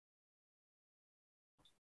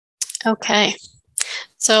Okay,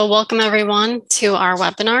 so welcome everyone to our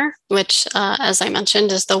webinar, which, as I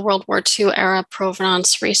mentioned, is the World War II Era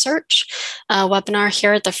Provenance Research webinar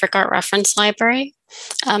here at the Frick Art Reference Library.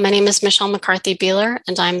 My name is Michelle McCarthy-Behler,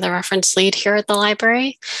 and I'm the reference lead here at the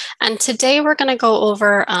library. And today we're going to go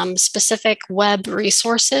over specific web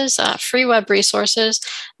resources, free web resources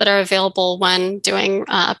that are available when doing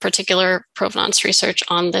particular provenance research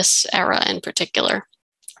on this era in particular.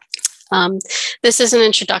 This is an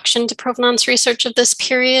introduction to provenance research of this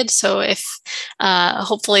period. So if,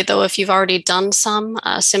 hopefully though, if you've already done some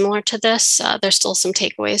similar to this, there's still some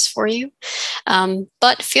takeaways for you.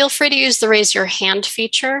 But feel free to use the raise your hand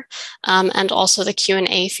feature and also the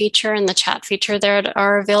Q&A feature and the chat feature there that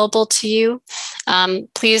are available to you.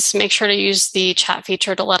 Please make sure to use the chat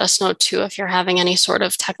feature to let us know too if you're having any sort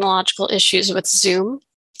of technological issues with Zoom.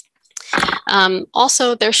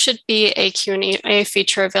 Also, there should be a Q&A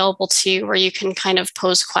feature available to you where you can kind of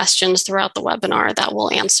pose questions throughout the webinar that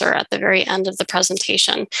we'll answer at the very end of the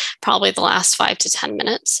presentation, probably the last 5 to 10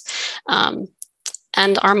 minutes.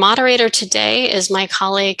 And our moderator today is my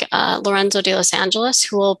colleague, Lorenzo de Los Angeles,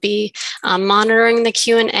 who will be monitoring the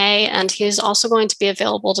Q&A, and he is also going to be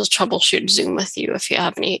available to troubleshoot Zoom with you if you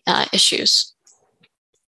have any issues.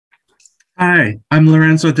 Hi, I'm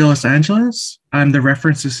Lorenzo de Los Angeles. I'm the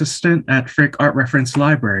reference assistant at Frick Art Reference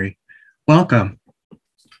Library. Welcome.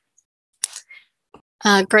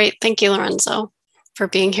 Great, thank you, Lorenzo, for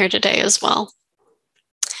being here today as well.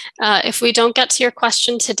 If we don't get to your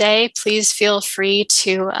question today, please feel free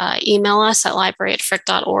to email us at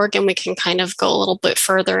library@frick.org, and we can kind of go a little bit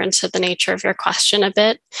further into the nature of your question a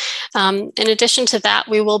bit. In addition to that,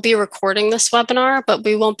 we will be recording this webinar, but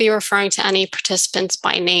we won't be referring to any participants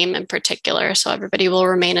by name in particular, so everybody will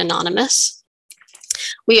remain anonymous.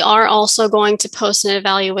 We are also going to post an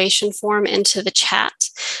evaluation form into the chat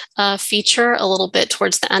feature a little bit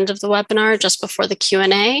towards the end of the webinar, just before the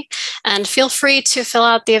Q&A. And feel free to fill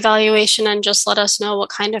out the evaluation and just let us know what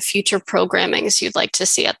kind of future programmings you'd like to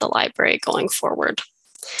see at the library going forward.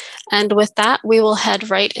 And with that, we will head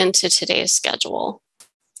right into today's schedule.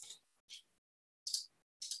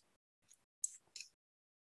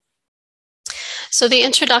 So the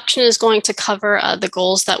introduction is going to cover the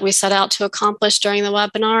goals that we set out to accomplish during the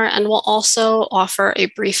webinar, and we'll also offer a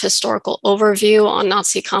brief historical overview on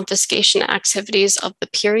Nazi confiscation activities of the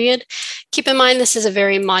period. Keep in mind, this is a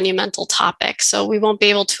very monumental topic, so we won't be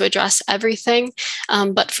able to address everything,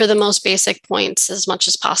 but for the most basic points, as much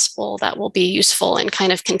as possible, that will be useful in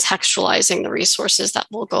kind of contextualizing the resources that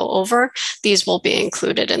we'll go over. These will be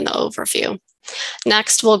included in the overview.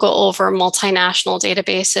 Next, we'll go over multinational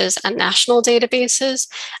databases and national databases,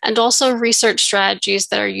 and also research strategies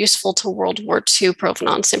that are useful to World War II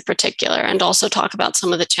provenance in particular, and also talk about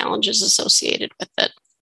some of the challenges associated with it.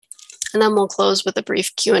 And then we'll close with a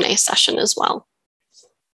brief Q&A session as well.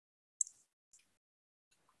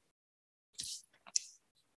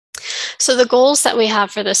 So the goals that we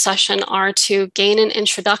have for this session are to gain an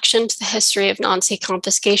introduction to the history of Nazi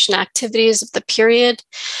confiscation activities of the period.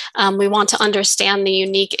 We want to understand the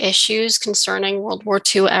unique issues concerning World War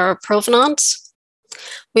II era provenance.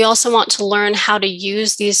 We also want to learn how to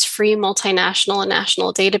use these free multinational and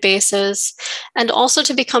national databases, and also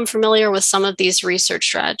to become familiar with some of these research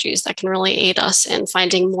strategies that can really aid us in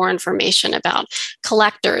finding more information about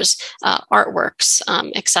collectors, artworks,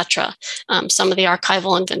 etc. Some of the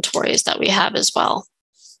archival inventories that we have as well.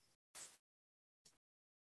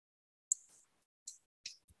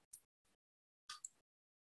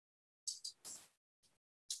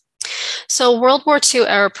 So World War II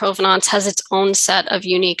era provenance has its own set of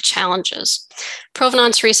unique challenges.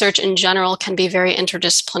 Provenance research in general can be very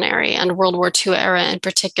interdisciplinary, and World War II era in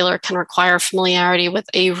particular can require familiarity with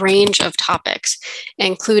a range of topics,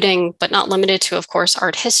 including, but not limited to, of course,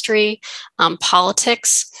 art history,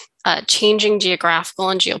 politics, changing geographical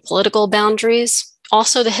and geopolitical boundaries,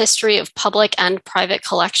 also the history of public and private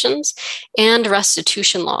collections, and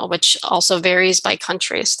restitution law, which also varies by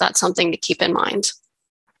country, so that's something to keep in mind.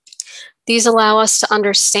 These allow us to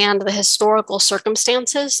understand the historical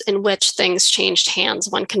circumstances in which things changed hands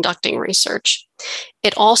when conducting research.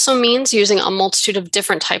 It also means using a multitude of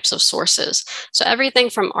different types of sources. So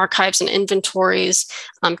everything from archives and inventories,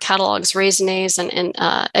 catalogs, raisonnés,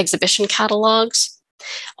 and exhibition catalogs.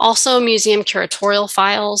 Also museum curatorial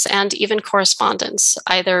files, and even correspondence,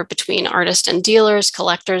 either between artists and dealers,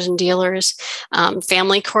 collectors and dealers,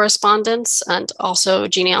 family correspondence, and also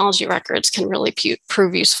genealogy records can really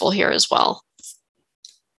prove useful here as well.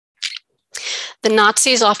 The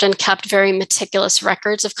Nazis often kept very meticulous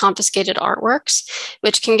records of confiscated artworks,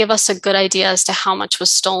 which can give us a good idea as to how much was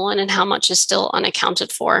stolen and how much is still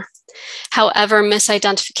unaccounted for. However,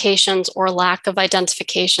 misidentifications or lack of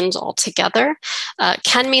identifications altogether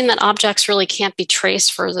can mean that objects really can't be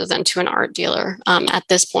traced further than to an art dealer at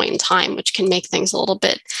this point in time, which can make things a little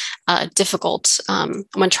bit difficult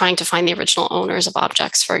when trying to find the original owners of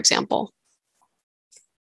objects, for example.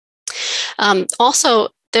 Also,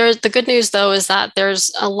 the good news, though, is that there's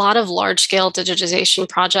a lot of large-scale digitization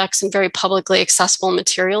projects and very publicly accessible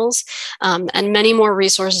materials, and many more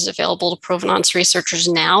resources available to provenance researchers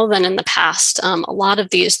now than in the past, a lot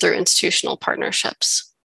of these through institutional partnerships.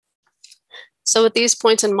 So with these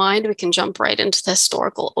points in mind, we can jump right into the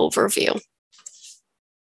historical overview.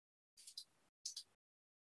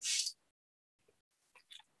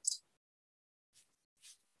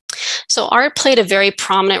 So art played a very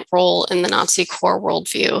prominent role in the Nazi core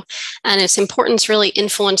worldview, and its importance really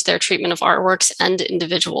influenced their treatment of artworks and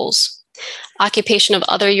individuals. Occupation of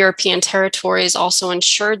other European territories also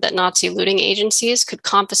ensured that Nazi looting agencies could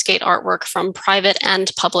confiscate artwork from private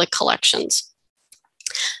and public collections.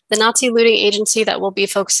 The Nazi looting agency that we'll be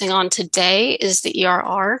focusing on today is the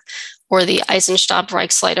ERR, or the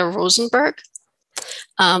Eisenstadt-Reichsleiter Rosenberg.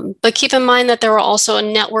 But keep in mind that there were also a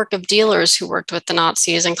network of dealers who worked with the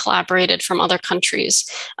Nazis and collaborated from other countries,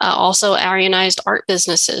 also Aryanized art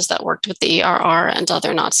businesses that worked with the ERR and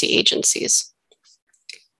other Nazi agencies.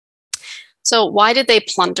 So why did they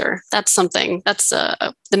plunder? That's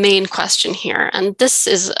the main question here. And this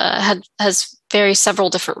has several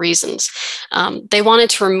different reasons. They wanted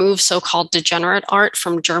to remove so-called degenerate art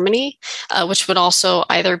from Germany, which would also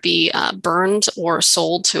either be burned or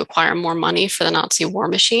sold to acquire more money for the Nazi war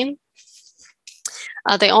machine.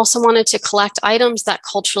 They also wanted to collect items that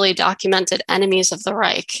culturally documented enemies of the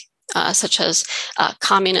Reich, such as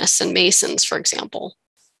communists and Masons, for example.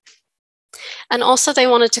 And also they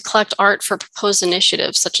wanted to collect art for proposed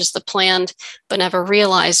initiatives, such as the planned but never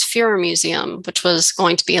realized Führer Museum, which was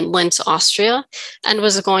going to be in Linz, Austria, and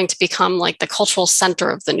was going to become like the cultural center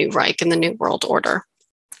of the new Reich and the New World Order.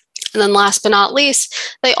 And then last but not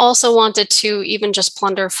least, they also wanted to even just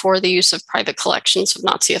plunder for the use of private collections of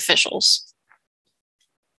Nazi officials.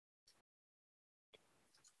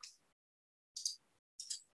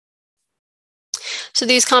 So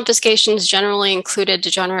these confiscations generally included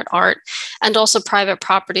degenerate art and also private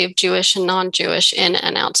property of Jewish and non-Jewish in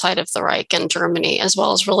and outside of the Reich and Germany, as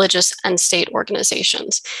well as religious and state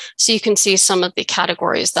organizations. So you can see some of the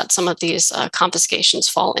categories that some of these confiscations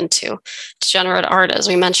fall into. Degenerate art, as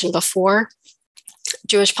we mentioned before,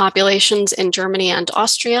 Jewish populations in Germany and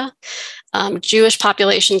Austria, Jewish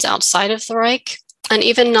populations outside of the Reich, and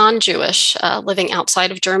even non-Jewish living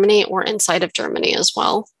outside of Germany or inside of Germany as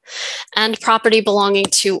well. And property belonging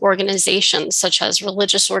to organizations such as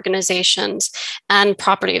religious organizations and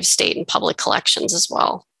property of state and public collections as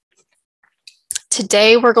well.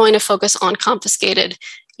 Today, we're going to focus on confiscated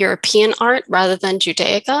European art rather than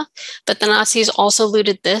Judaica, but the Nazis also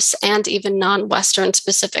looted this and even non-Western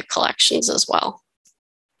specific collections as well.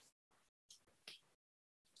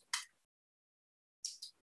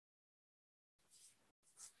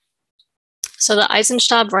 So the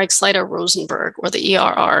Eisenstadt-Reichsleiter Rosenberg, or the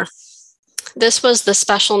ERR, this was the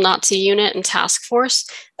special Nazi unit and task force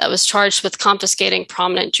that was charged with confiscating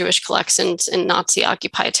prominent Jewish collections in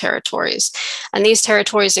Nazi-occupied territories. And these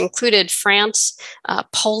territories included France,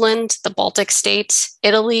 Poland, the Baltic states,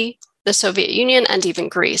 Italy, the Soviet Union, and even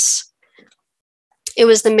Greece. It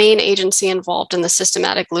was the main agency involved in the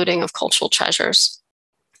systematic looting of cultural treasures.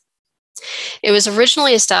 It was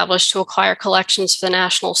originally established to acquire collections for the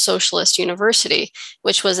National Socialist University,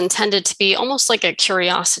 which was intended to be almost like a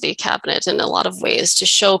curiosity cabinet in a lot of ways to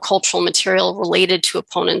show cultural material related to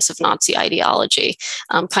opponents of Nazi ideology,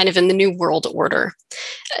 kind of in the New World Order.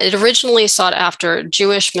 It originally sought after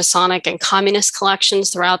Jewish, Masonic, and communist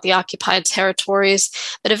collections throughout the occupied territories,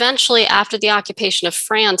 but eventually, after the occupation of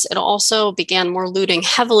France, it also began more looting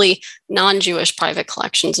heavily non-Jewish private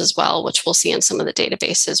collections as well, which we'll see in some of the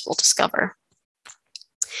databases we'll discover.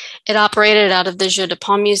 It operated out of the Jeu de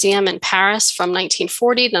Paume Museum in Paris from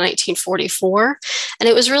 1940 to 1944, and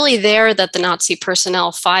it was really there that the Nazi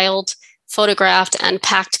personnel filed, photographed, and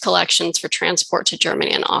packed collections for transport to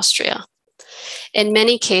Germany and Austria. In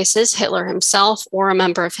many cases, Hitler himself or a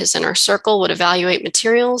member of his inner circle would evaluate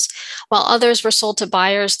materials, while others were sold to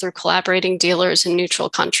buyers through collaborating dealers in neutral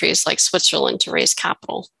countries like Switzerland to raise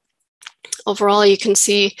capital. Overall, you can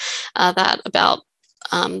see that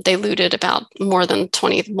they looted about more than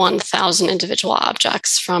 21,000 individual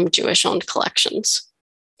objects from Jewish-owned collections.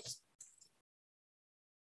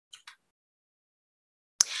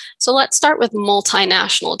 So let's start with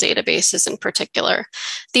multinational databases in particular.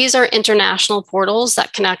 These are international portals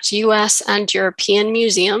that connect US and European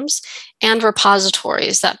museums and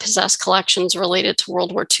repositories that possess collections related to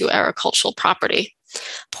World War II era cultural property.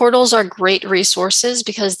 Portals are great resources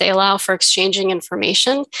because they allow for exchanging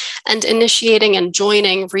information and initiating and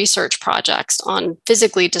joining research projects on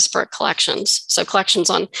physically disparate collections, so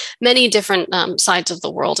collections on many different sides of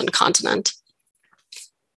the world and continent.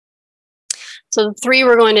 So the three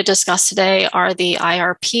we're going to discuss today are the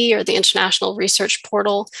IRP, or the International Research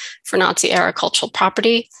Portal for Nazi-Era Cultural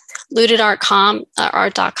Property, lootedart.com,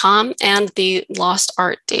 and the Lost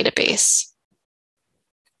Art Database.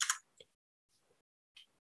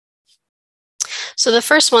 So the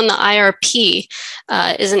first one, the IRP,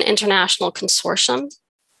 is an international consortium.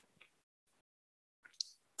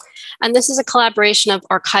 And this is a collaboration of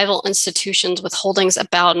archival institutions with holdings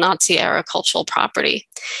about Nazi-era cultural property.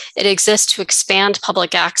 It exists to expand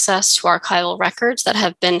public access to archival records that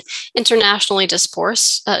have been internationally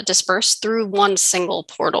dispersed through one single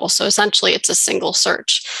portal. So essentially, it's a single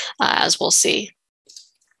search, as we'll see.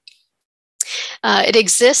 It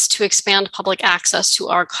exists to expand public access to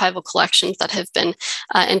archival collections that have been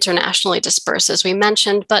internationally dispersed, as we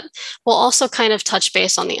mentioned, but we'll also kind of touch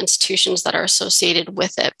base on the institutions that are associated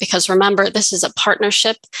with it, because remember, this is a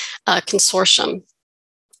partnership consortium.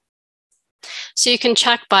 So you can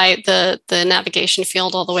check by the navigation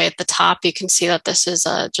field all the way at the top. You can see that this is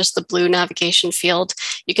just the blue navigation field.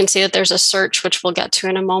 You can see that there's a search, which we'll get to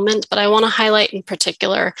in a moment, but I want to highlight in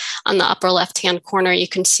particular on the upper left-hand corner, you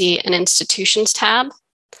can see an institutions tab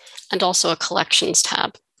and also a collections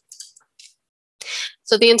tab.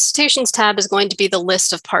 So the institutions tab is going to be the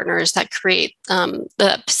list of partners that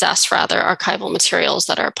possess archival materials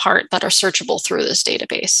that are searchable through this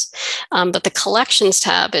database. But the collections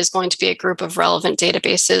tab is going to be a group of relevant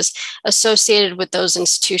databases associated with those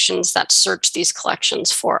institutions that search these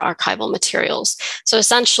collections for archival materials. So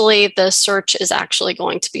essentially, the search is actually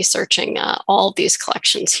going to be searching all these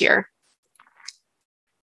collections here.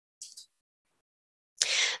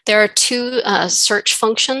 There are two search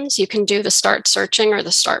functions. You can do the start searching or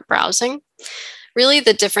the start browsing. Really,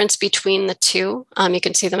 the difference between the two, you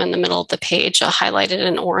can see them in the middle of the page, highlighted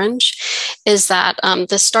in orange, is that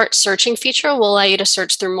the start searching feature will allow you to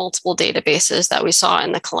search through multiple databases that we saw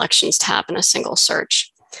in the collections tab in a single search.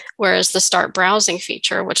 Whereas the start browsing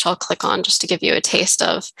feature, which I'll click on just to give you a taste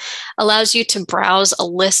of, allows you to browse a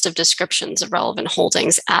list of descriptions of relevant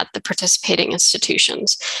holdings at the participating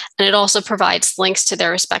institutions. And it also provides links to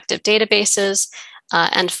their respective databases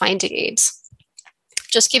and finding aids.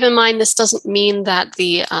 Just keep in mind, this doesn't mean that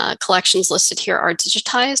the collections listed here are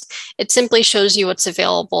digitized. It simply shows you what's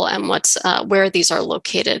available and where these are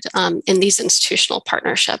located in these institutional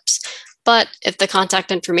partnerships. But if the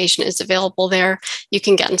contact information is available there, you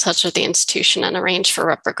can get in touch with the institution and arrange for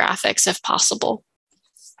reprographics if possible.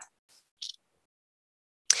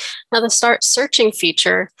 Now, the start searching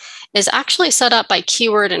feature is actually set up by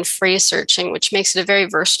keyword and phrase searching, which makes it a very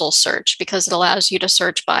versatile search because it allows you to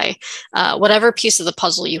search by whatever piece of the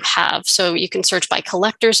puzzle you have. So you can search by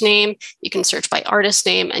collector's name, you can search by artist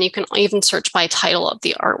name, and you can even search by title of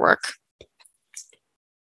the artwork.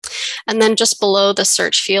 And then just below the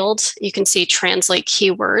search field, you can see translate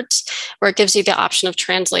keywords, where it gives you the option of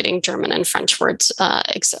translating German and French words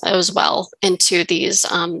as well into these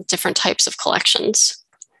different types of collections,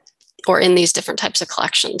 or in these different types of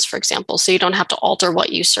collections, for example, so you don't have to alter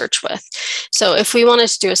what you search with. So if we wanted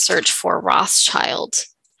to do a search for Rothschild,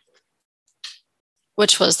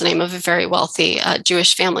 which was the name of a very wealthy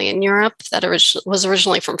Jewish family in Europe that was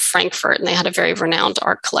originally from Frankfurt, and they had a very renowned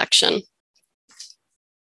art collection.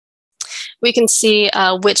 We can see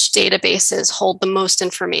which databases hold the most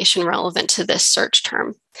information relevant to this search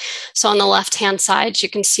term. So on the left-hand side, you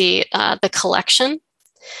can see the collection.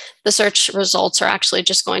 The search results are actually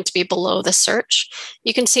just going to be below the search.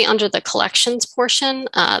 You can see under the collections portion,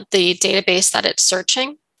 the database that it's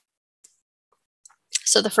searching.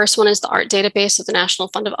 So the first one is the art database of the National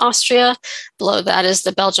Fund of Austria. Below that is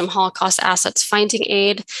the Belgium Holocaust Assets Finding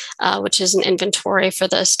Aid, which is an inventory for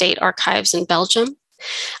the state archives in Belgium.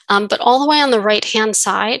 But all the way on the right-hand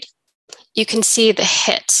side, you can see the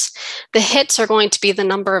hits. The hits are going to be the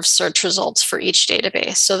number of search results for each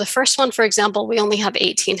database. So the first one, for example, we only have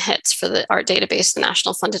 18 hits for the art database, the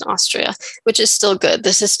National Fund in Austria, which is still good.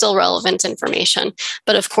 This is still relevant information.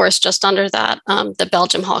 But of course, just under that, the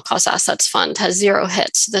Belgium Holocaust Assets Fund has 0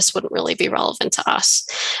 hits. This wouldn't really be relevant to us.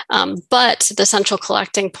 But the central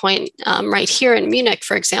collecting point right here in Munich,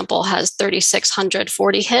 for example, has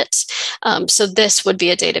 3,640 hits. So this would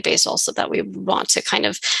be a database also that we want to kind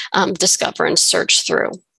of discover and search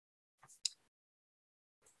through.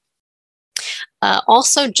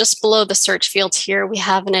 Also, just below the search field here, we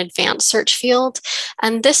have an advanced search field,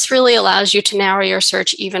 and this really allows you to narrow your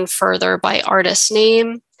search even further by artist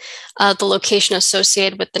name, the location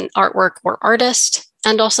associated with the artwork or artist,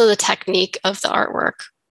 and also the technique of the artwork.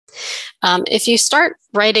 If you start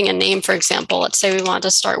writing a name, for example, let's say we want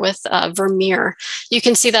to start with Vermeer, you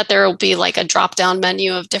can see that there will be like a drop-down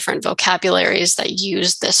menu of different vocabularies that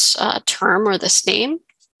use this term or this name.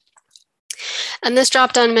 And this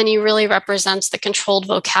drop-down menu really represents the controlled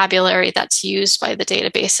vocabulary that's used by the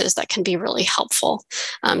databases that can be really helpful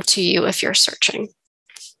to you if you're searching.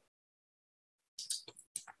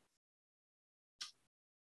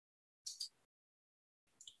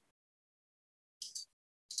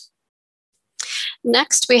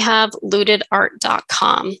 Next, we have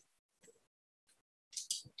lootedart.com.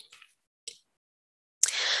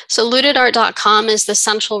 So lootedart.com is the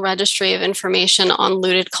central registry of information on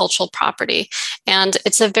looted cultural property. And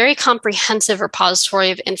it's a very comprehensive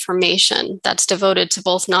repository of information that's devoted to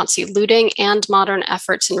both Nazi looting and modern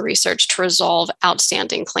efforts in research to resolve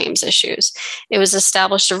outstanding claims issues. It was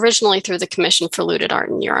established originally through the Commission for Looted Art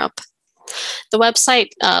in Europe. The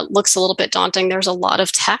website looks a little bit daunting. There's a lot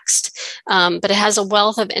of text, but it has a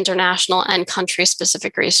wealth of international and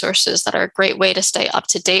country-specific resources that are a great way to stay up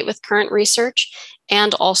to date with current research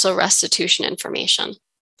and also restitution information.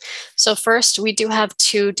 So first, we do have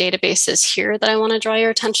two databases here that I want to draw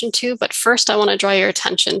your attention to, but first I want to draw your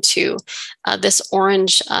attention to this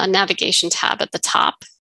orange navigation tab at the top.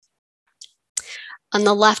 On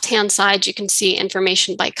the left-hand side, you can see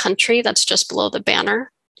information by country. That's just below the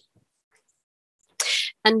banner.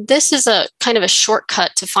 And this is a kind of a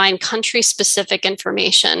shortcut to find country-specific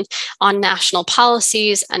information on national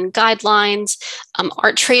policies and guidelines,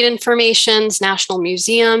 art trade informations, national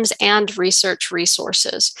museums, and research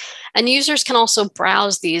resources. And users can also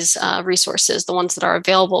browse these resources, the ones that are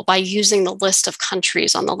available, by using the list of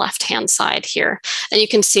countries on the left-hand side here. And you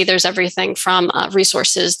can see there's everything from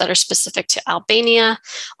resources that are specific to Albania,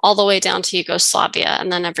 all the way down to Yugoslavia,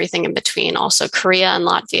 and then everything in between, also Korea and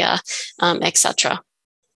Latvia, etc.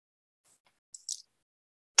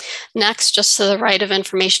 Next, just to the right of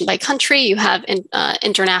information by country, you have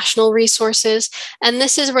international resources. And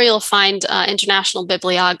this is where you'll find international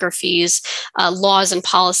bibliographies, laws and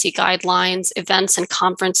policy guidelines, events and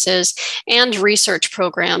conferences, and research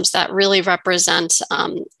programs that really represent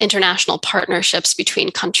international partnerships between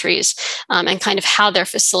countries and kind of how they're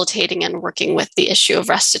facilitating and working with the issue of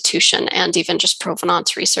restitution and even just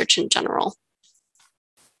provenance research in general.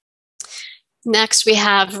 Next, we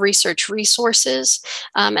have research resources,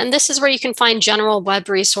 and this is where you can find general web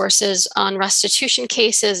resources on restitution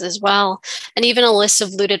cases as well, and even a list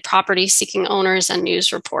of looted property seeking owners and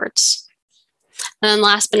news reports. And then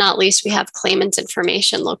last but not least, we have claimant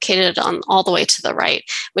information located on all the way to the right,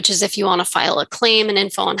 which is if you want to file a claim, and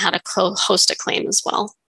info on how to host a claim as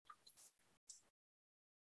well.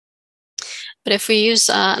 But if we use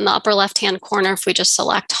in the upper left-hand corner, if we just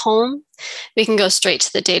select home, we can go straight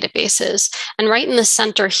to the databases. And right in the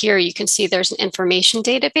center here, you can see there's an information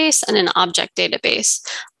database and an object database.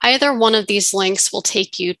 Either one of these links will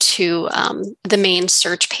take you to the main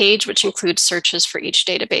search page, which includes searches for each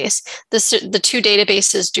database. The two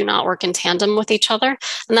databases do not work in tandem with each other,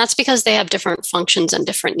 and that's because they have different functions and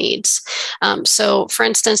different needs. So for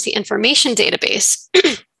instance, the information database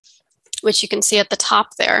which you can see at the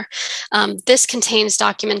top there. This contains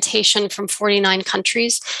documentation from 49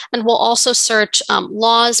 countries and will also search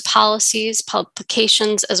laws, policies,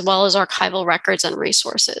 publications, as well as archival records and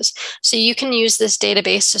resources. So you can use this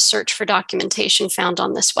database to search for documentation found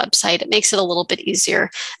on this website. It makes it a little bit easier.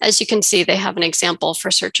 As you can see, they have an example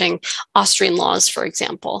for searching Austrian laws, for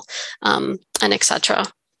example, and etc.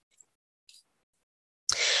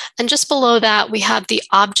 And just below that, we have the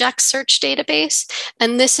object search database.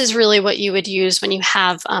 And this is really what you would use when you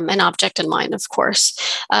have an object in mind, of course.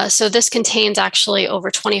 So this contains actually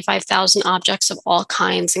over 25,000 objects of all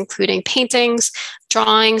kinds, including paintings,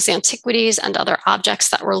 drawings, antiquities, and other objects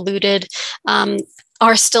that were looted,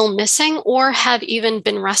 are still missing or have even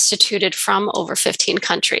been restituted from over 15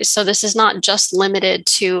 countries. So this is not just limited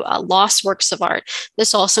to lost works of art.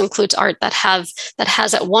 This also includes art that has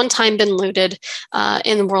at one time been looted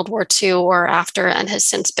in World War II or after and has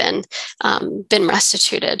since been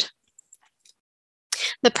restituted.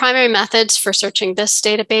 The primary methods for searching this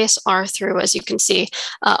database are through, as you can see,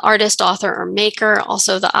 artist, author, or maker,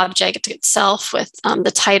 also the object itself with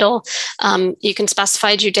the title. You can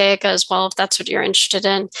specify Judaica as well if that's what you're interested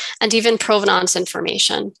in, and even provenance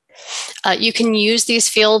information. You can use these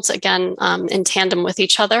fields again in tandem with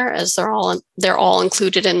each other, as they're all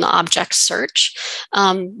included in the object search.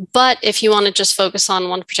 But if you want to just focus on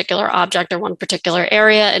one particular object or one particular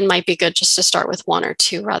area, it might be good just to start with one or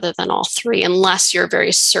two rather than all three, unless you're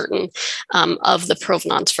very certain of the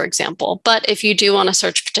provenance, for example. But if you do want to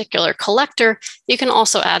search a particular collector, you can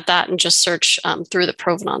also add that and just search through the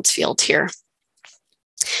provenance field here.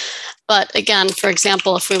 But again, for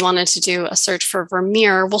example, if we wanted to do a search for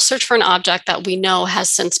Vermeer, we'll search for an object that we know has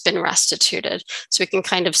since been restituted. So we can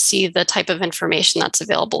kind of see the type of information that's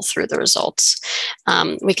available through the results.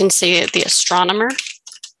 We can see the astronomer.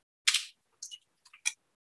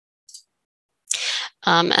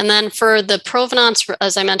 And then for the provenance,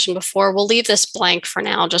 as I mentioned before, we'll leave this blank for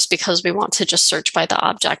now just because we want to just search by the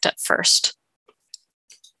object at first.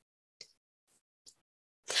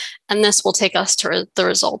 And this will take us to the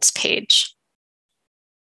results page.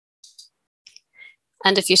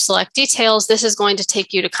 And if you select details, this is going to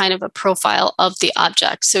take you to kind of a profile of the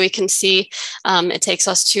object. So we can see it takes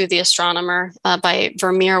us to the astronomer by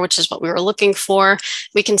Vermeer, which is what we were looking for.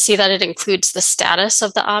 We can see that it includes the status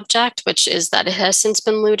of the object, which is that it has since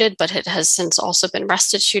been looted, but it has since also been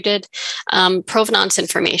restituted. Provenance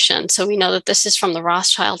information. So we know that this is from the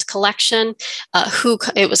Rothschild collection, who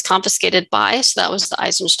it was confiscated by. So that was the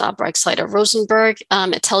Eisenstadt, Reichsleiter, Rosenberg.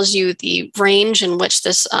 It tells you the range in which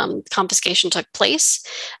this confiscation took place.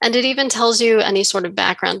 And it even tells you any sort of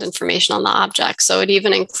background information on the object. So it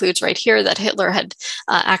even includes right here that Hitler had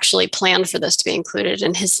actually planned for this to be included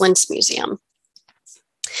in his Linz museum.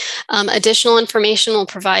 Additional information will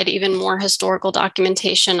provide even more historical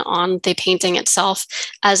documentation on the painting itself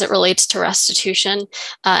as it relates to restitution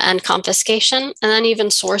and confiscation, and then even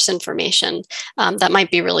source information that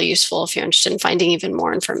might be really useful if you're interested in finding even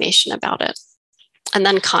more information about it. And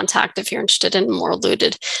then contact if you're interested in more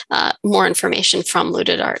information from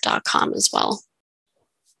lootedart.com as well.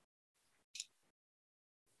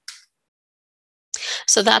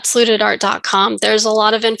 So that's lootedart.com. There's a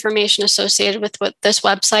lot of information associated with this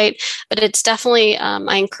website, but it's definitely,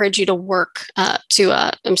 I encourage you to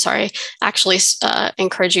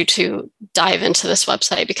encourage you to dive into this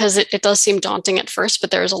website because it does seem daunting at first,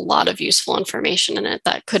 but there's a lot of useful information in it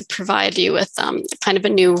that could provide you with kind of a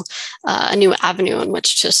new avenue in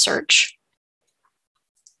which to search.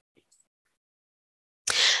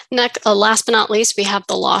 Next, last but not least, we have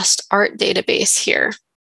the Lost Art database here.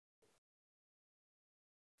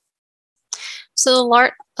 So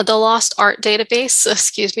the Lost Art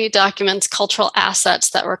database, documents cultural assets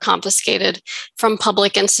that were confiscated from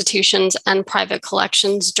public institutions and private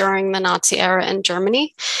collections during the Nazi era in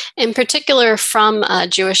Germany, in particular from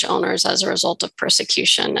Jewish owners as a result of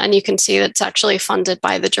persecution. And you can see that it's actually funded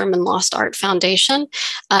by the German Lost Art Foundation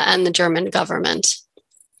and the German government.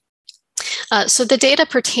 So the data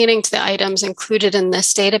pertaining to the items included in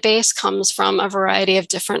this database comes from a variety of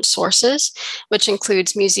different sources, which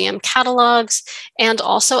includes museum catalogs and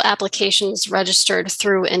also applications registered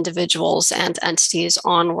through individuals and entities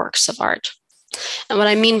on works of art. And what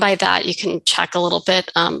I mean by that, you can check a little bit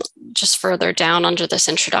just further down under this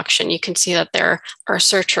introduction. You can see that there are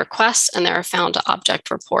search requests and there are found object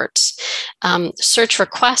reports. Search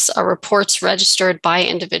requests are reports registered by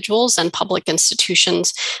individuals and public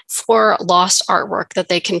institutions for lost artwork that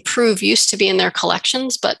they can prove used to be in their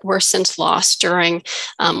collections, but were since lost during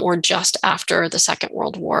or just after the Second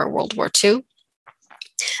World War, World War II.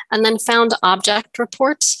 And then found object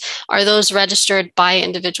reports are those registered by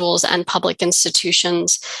individuals and public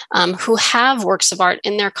institutions who have works of art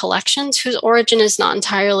in their collections whose origin is not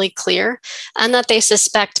entirely clear and that they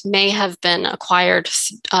suspect may have been acquired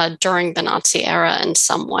during the Nazi era in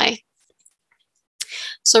some way.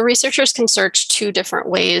 So researchers can search two different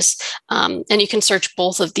ways, and you can search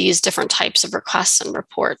both of these different types of requests and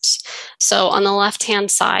reports. So on the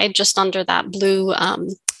left-hand side, just under that blue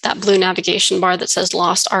navigation bar that says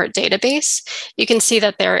Lost Art Database, you can see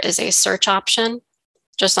that there is a search option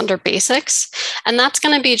just under basics. And that's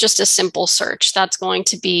going to be just a simple search. That's going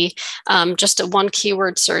to be just a one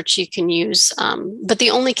keyword search you can use. But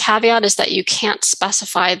the only caveat is that you can't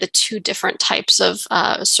specify the two different types of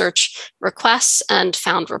search requests and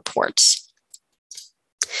found reports.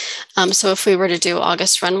 So if we were to do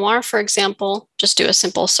Auguste Renoir, for example, just do a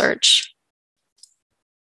simple search.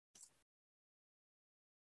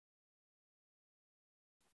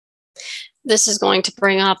 This is going to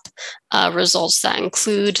bring up results that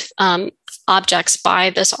include objects by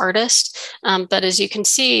this artist. But as you can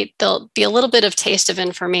see, there'll be a little bit of taste of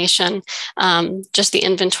information, just the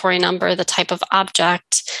inventory number, the type of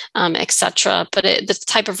object, etc. But the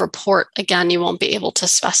type of report, again, you won't be able to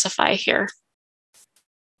specify here.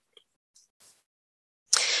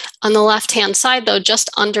 On the left-hand side, though, just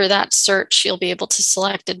under that search, you'll be able to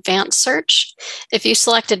select Advanced Search. If you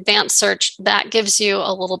select Advanced Search, that gives you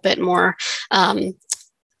a little bit more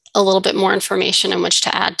information in which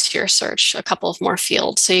to add to your search, a couple of more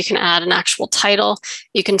fields. So you can add an actual title.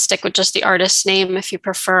 You can stick with just the artist's name if you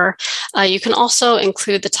prefer. You can also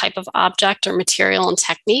include the type of object or material and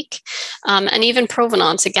technique, and even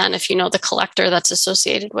provenance, again, if you know the collector that's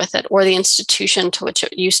associated with it or the institution to which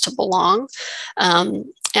it used to belong,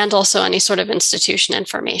 and also any sort of institution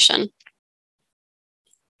information.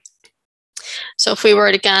 So if we were,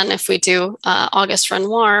 again, if we do Auguste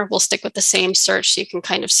Renoir, we'll stick with the same search so you can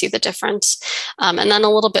kind of see the difference. And then a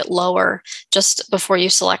little bit lower, just before you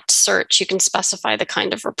select search, you can specify the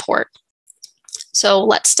kind of report. So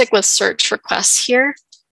let's stick with search requests here.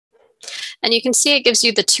 And you can see it gives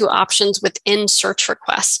you the two options within search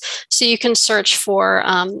requests. So you can search for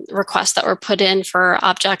requests that were put in for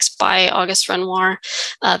objects by Auguste Renoir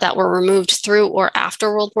that were removed through or after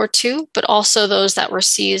World War II, but also those that were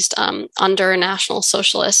seized under National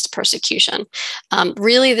Socialist persecution.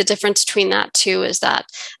 Really, the difference between that two is that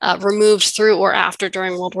removed through or after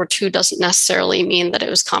during World War II doesn't necessarily mean that it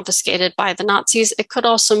was confiscated by the Nazis. It could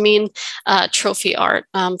also mean trophy art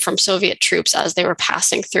from Soviet troops as they were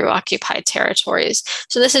passing through occupied territories.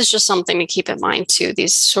 So this is just something to keep in mind too,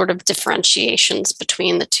 these sort of differentiations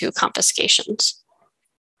between the two confiscations.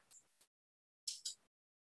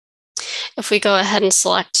 If we go ahead and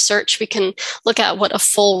select search, we can look at what a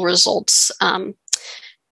full results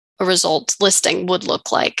result listing would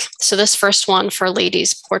look like. So this first one for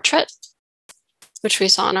lady's portrait, which we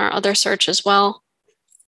saw in our other search as well.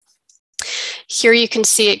 Here you can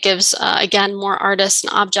see it gives, again, more artist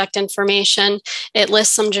and object information. It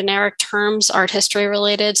lists some generic terms, art history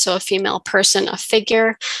related, so a female person, a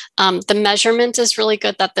figure. The measurement is really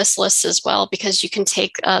good that this lists as well, because you can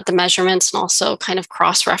take the measurements and also kind of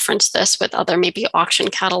cross-reference this with other maybe auction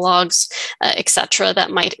catalogs, etc.,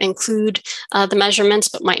 that might include the measurements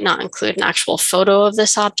but might not include an actual photo of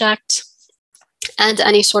this object, and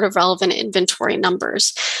any sort of relevant inventory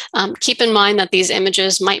numbers. Keep in mind that these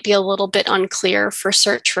images might be a little bit unclear for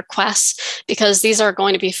search requests, because these are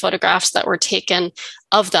going to be photographs that were taken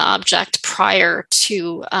of the object prior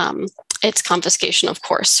to its confiscation, of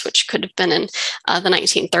course, which could have been in the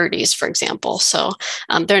 1930s, for example. So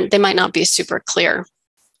they might not be super clear,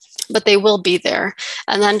 but they will be there.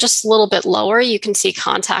 And then just a little bit lower, you can see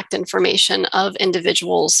contact information of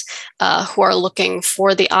individuals who are looking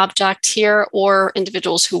for the object here, or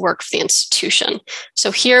individuals who work for the institution.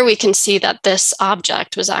 So here we can see that this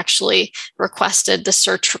object was actually requested, the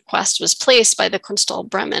search request was placed by the Kunsthal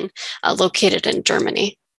Bremen, located in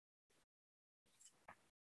Germany.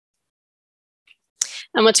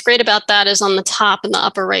 And what's great about that is on the top in the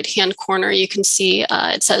upper right-hand corner, you can see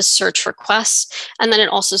it says search requests, and then it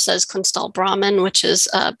also says Kunsthal Bremen, which is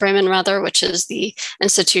which is the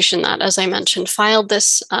institution that, as I mentioned, filed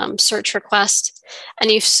this search request.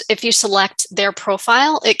 And if you select their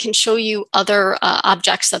profile, it can show you other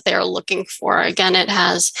objects that they're looking for. Again, it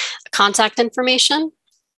has contact information.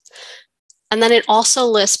 And then it also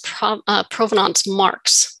lists provenance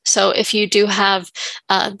marks. So if you do have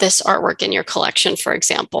this artwork in your collection, for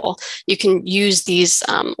example, you can use these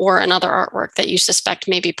or another artwork that you suspect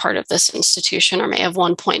may be part of this institution or may have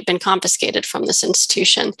one point been confiscated from this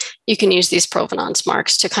institution. You can use these provenance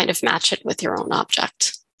marks to kind of match it with your own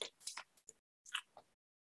object.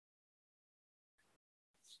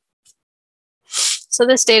 So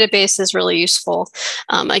this database is really useful.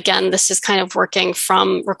 Again, this is kind of working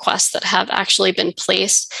from requests that have actually been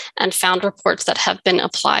placed and found reports that have been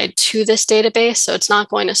applied to this database. So it's not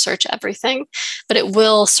going to search everything, but it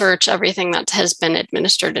will search everything that has been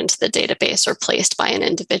administered into the database or placed by an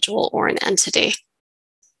individual or an entity.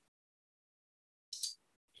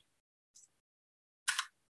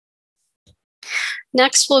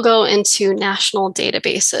 Next, we'll go into national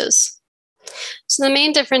databases. So the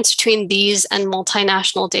main difference between these and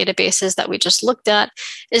multinational databases that we just looked at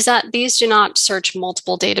is that these do not search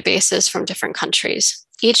multiple databases from different countries.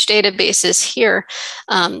 Each database here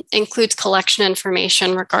includes collection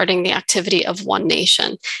information regarding the activity of one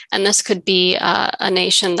nation. And this could be a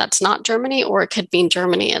nation that's not Germany, or it could be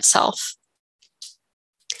Germany itself.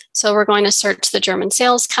 So we're going to search the German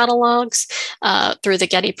sales catalogs through the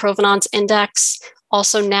Getty Provenance Index,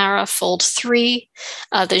 also NARA Fold 3,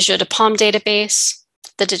 the Jeu de Paume database,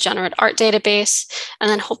 the Degenerate Art database, and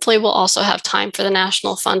then hopefully we'll also have time for the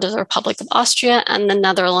National Fund of the Republic of Austria and the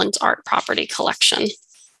Netherlands Art Property Collection.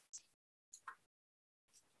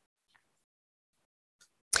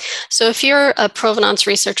 So So if you're a provenance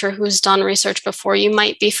researcher who's done research before, you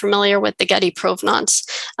might be familiar with the Getty Provenance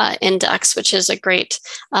Index, which is a great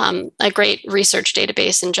research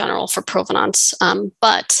database in general for provenance.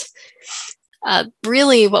 But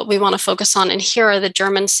really what we want to focus on, and here are the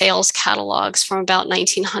German sales catalogs from about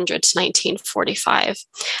 1900 to 1945.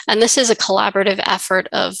 And this is a collaborative effort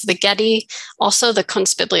of the Getty, also the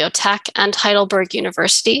Kunstbibliothek, and Heidelberg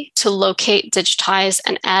University to locate, digitize,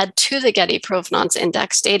 and add to the Getty Provenance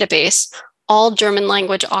Index database all German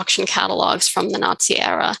language auction catalogs from the Nazi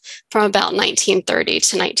era from about 1930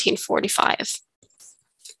 to 1945.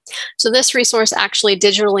 So this resource actually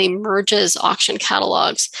digitally merges auction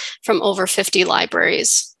catalogs from over 50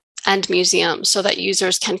 libraries and museums so that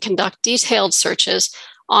users can conduct detailed searches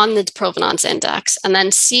on the provenance index and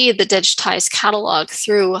then see the digitized catalog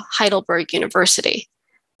through Heidelberg University.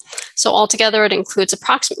 So altogether, it includes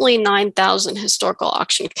approximately 9,000 historical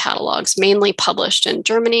auction catalogs, mainly published in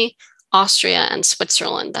Germany, Austria, and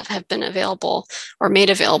Switzerland, that have been available or made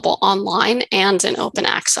available online and in open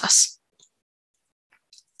access.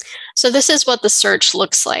 So this is what the search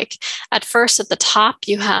looks like. At first, at the top,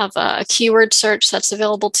 you have a keyword search that's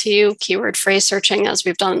available to you, keyword phrase searching, as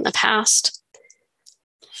we've done in the past.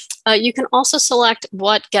 You can also select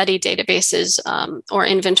what Getty databases or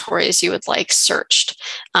inventories you would like searched.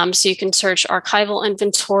 So you can search archival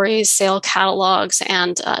inventories, sale catalogs,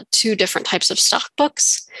 and 2 different types of stock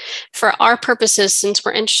books. For our purposes, since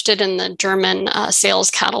we're interested in the German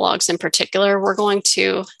sales catalogs in particular, we're going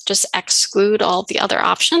to just exclude all the other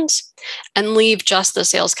options and leave just the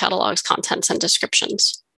sales catalogs, contents, and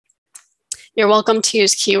descriptions. You're welcome to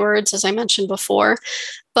use keywords, as I mentioned before,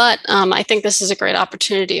 but I think this is a great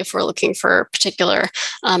opportunity if we're looking for a particular,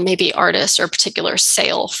 maybe artist or a particular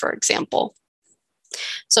sale, for example.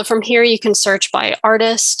 So from here, you can search by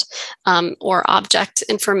artist or object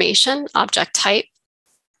information, object type.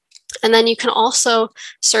 And then you can also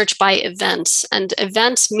search by events, and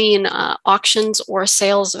events mean auctions or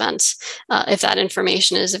sales events if that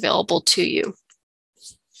information is available to you.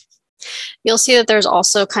 You'll see that there's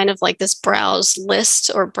also kind of like this browse list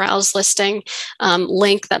or browse listing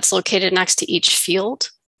link that's located next to each field.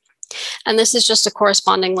 And this is just a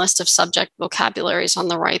corresponding list of subject vocabularies on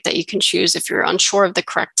the right that you can choose if you're unsure of the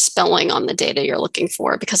correct spelling on the data you're looking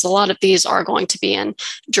for, because a lot of these are going to be in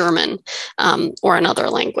German or another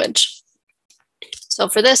language. So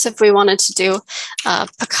for this, if we wanted to do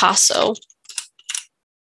Picasso,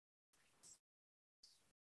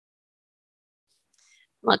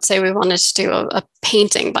 let's say we wanted to do a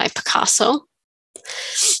painting by Picasso.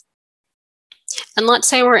 And let's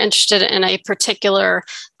say we're interested in a particular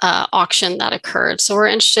auction that occurred. So we're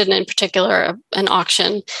interested in particular an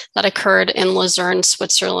auction that occurred in Luzern,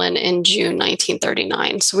 Switzerland in June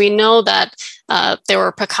 1939. So we know that there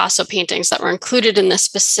were Picasso paintings that were included in the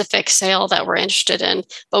specific sale that we're interested in,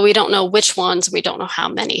 but we don't know which ones, we don't know how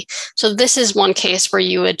many. So this is one case where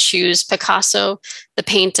you would choose Picasso, the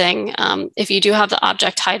painting. If you do have the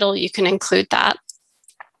object title, you can include that.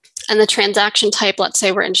 And the transaction type, let's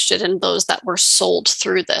say we're interested in those that were sold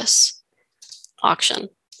through this auction.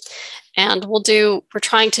 And we're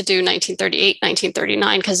trying to do 1938,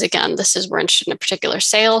 1939, because again, we're interested in a particular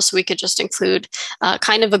sale. So we could just include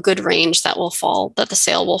kind of a good range that the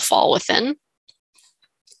sale will fall within.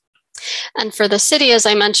 And for the city, as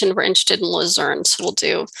I mentioned, we're interested in Luzern. So we'll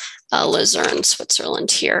do Luzern,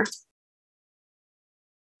 Switzerland here.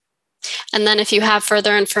 And then if you have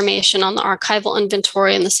further information on the archival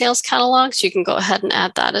inventory and the sales catalogs, you can go ahead and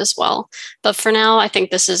add that as well. But for now, I think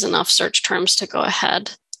this is enough search terms to go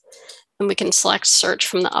ahead. And we can select search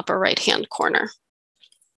from the upper right-hand corner.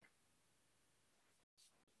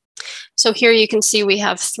 So here you can see we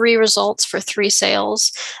have 3 results for 3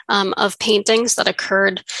 sales of paintings that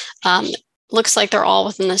occurred. Looks like they're all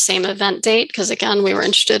within the same event date, because again, we were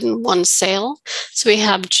interested in one sale. So we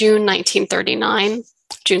have June 1939.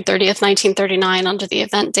 June 30th, 1939 under the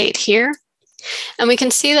event date here. And we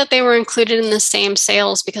can see that they were included in the same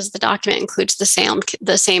sales because the document includes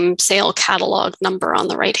the same sale catalog number on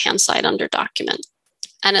the right-hand side under document.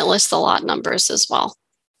 And it lists the lot numbers as well.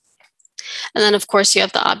 And then of course you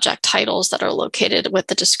have the object titles that are located with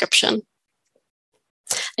the description.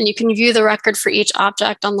 And you can view the record for each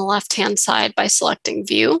object on the left-hand side by selecting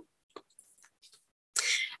view.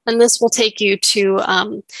 And this will take you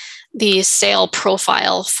to the sale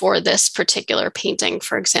profile for this particular painting,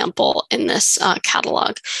 for example, in this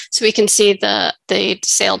catalog. So we can see the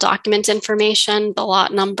sale document information, the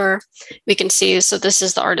lot number. We can see, so this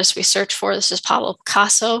is the artist we searched for. This is Pablo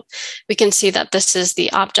Picasso. We can see that this is the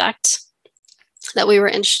object. that we were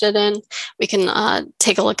interested in. We can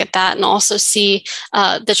take a look at that and also see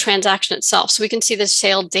the transaction itself. So we can see the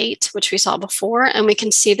sale date, which we saw before, and we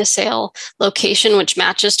can see the sale location, which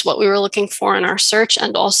matches to what we were looking for in our search,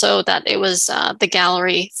 and also that it was the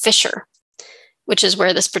Gallery Fisher, which is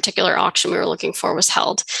where this particular auction we were looking for was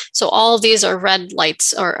held. So all of these are red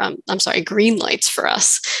lights, or green lights for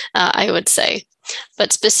us, I would say.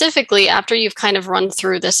 But specifically, after you've kind of run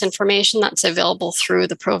through this information that's available through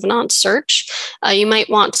the provenance search, you might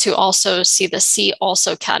want to also see the See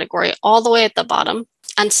Also category all the way at the bottom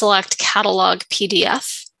and select Catalog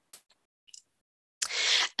PDF.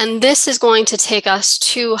 And this is going to take us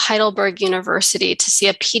to Heidelberg University to see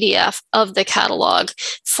a PDF of the catalog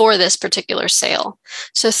for this particular sale.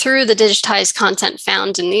 So through the digitized content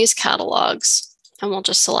found in these catalogs, and we'll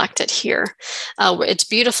just select it here. It's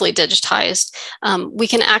beautifully digitized. We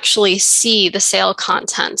can actually see the sale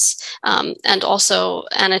contents and also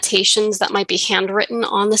annotations that might be handwritten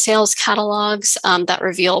on the sales catalogs that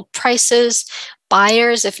reveal prices,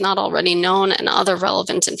 buyers, if not already known, and other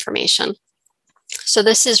relevant information. So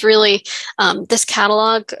this is really, this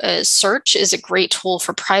catalog search is a great tool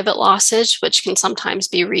for private losses, which can sometimes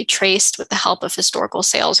be retraced with the help of historical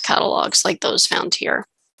sales catalogs like those found here.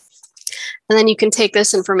 And then you can take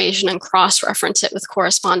this information and cross-reference it with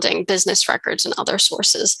corresponding business records and other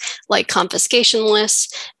sources like confiscation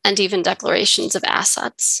lists and even declarations of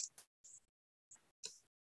assets.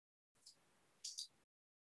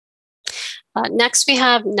 Next, we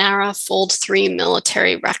have NARA Fold 3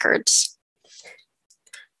 military records.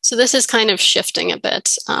 So this is kind of shifting a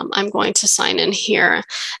bit. I'm going to sign in here.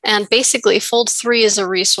 And basically, Fold 3 is a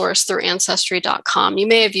resource through Ancestry.com. You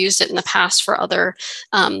may have used it in the past for other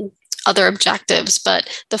objectives,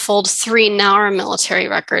 but the Fold 3 NARA military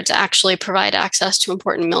records actually provide access to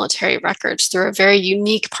important military records through a very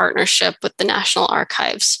unique partnership with the National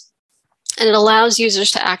Archives. And it allows users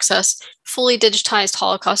to access fully digitized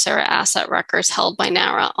Holocaust-era asset records held by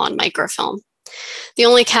NARA on microfilm. The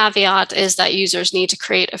only caveat is that users need to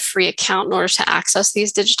create a free account in order to access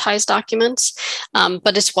these digitized documents,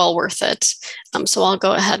 but it's well worth it. So I'll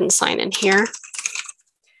go ahead and sign in here.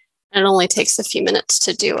 And it only takes a few minutes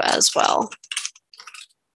to do as well.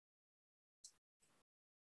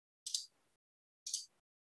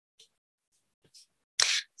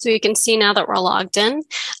 So you can see now that we're logged in.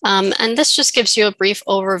 And this just gives you a brief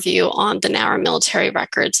overview on the NARA military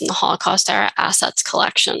records and the Holocaust-era assets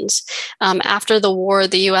collections. After the war,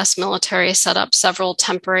 the US military set up several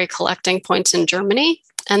temporary collecting points in Germany.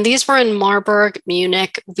 And these were in Marburg,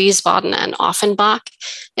 Munich, Wiesbaden, and Offenbach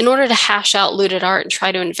in order to hash out looted art and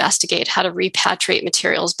try to investigate how to repatriate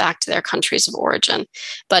materials back to their countries of origin.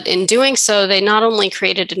 But in doing so, they not only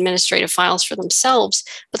created administrative files for themselves,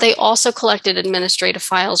 but they also collected administrative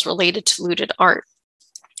files related to looted art.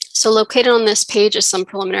 So located on this page is some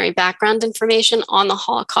preliminary background information on the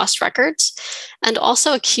Holocaust records, and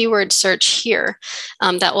also a keyword search here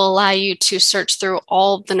that will allow you to search through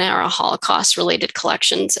all of the NARA Holocaust-related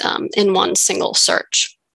collections in one single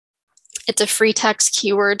search. It's a free text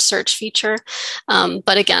keyword search feature,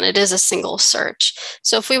 but again, it is a single search.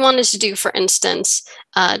 So if we wanted to do, for instance,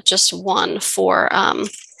 just one for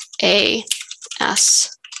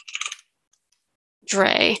A.S.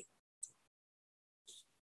 Dre,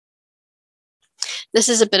 this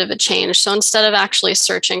is a bit of a change. So instead of actually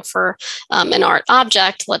searching for an art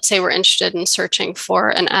object, let's say we're interested in searching for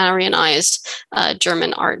an Aryanized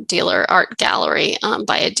German art gallery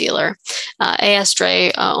by a dealer. A.S. Dre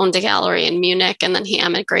owned a gallery in Munich, and then he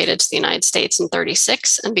emigrated to the United States in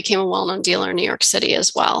 '36 and became a well-known dealer in New York City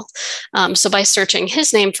as well. So by searching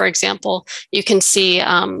his name, for example, you can see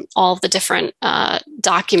all the different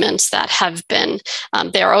documents that have been,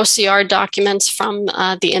 there are OCR documents from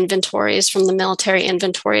the inventories, from the military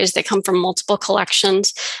inventories. They come from multiple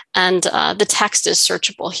collections, and the text is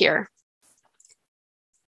searchable here.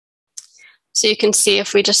 So you can see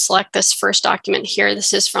if we just select this first document here,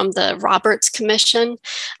 this is from the Roberts Commission,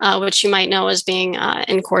 which you might know as being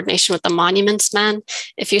in coordination with the Monuments Men.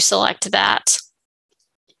 If you select that,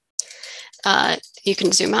 you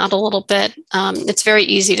can zoom out a little bit. It's very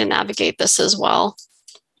easy to navigate this as well.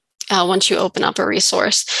 Once you open up a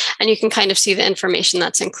resource, and you can kind of see the information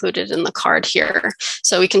that's included in the card here.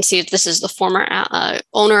 So we can see that this is the former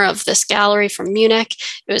owner of this gallery from Munich.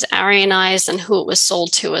 It was Aryanized and who it was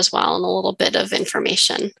sold to as well, and a little bit of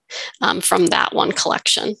information from that one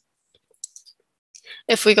collection.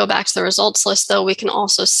 If we go back to the results list, though, we can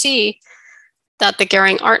also see that the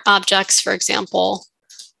Goering art objects, for example,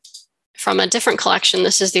 from a different collection,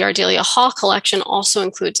 this is the Ardelia Hall collection, also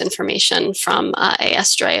includes information from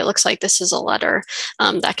A.S. Dre. It looks like this is a letter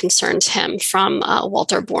that concerns him from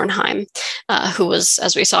Walter Bornheim, who was,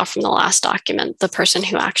 as we saw from the last document, the person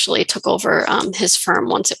who actually took over his firm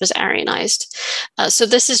once it was Aryanized. So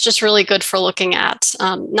this is just really good for looking at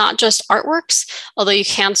not just artworks, although you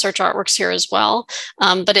can search artworks here as well,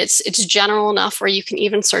 but it's general enough where you can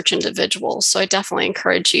even search individuals. So I definitely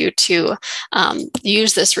encourage you to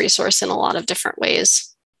use this resource in a lot of different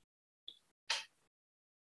ways.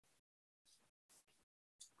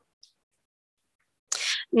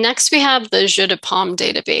 Next, we have the Jeu de Paume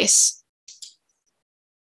database.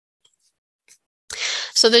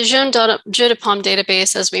 So the Jeu de Paume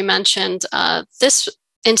database, as we mentioned, this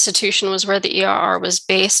institution was where the ERR was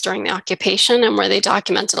based during the occupation and where they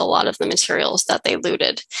documented a lot of the materials that they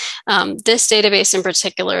looted. This database in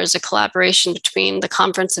particular is a collaboration between the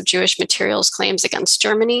Conference of Jewish Materials Claims Against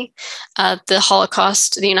Germany, the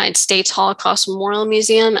Holocaust, the United States Holocaust Memorial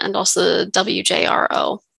Museum, and also the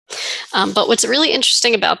WJRO. But what's really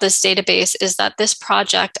interesting about this database is that this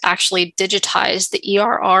project actually digitized the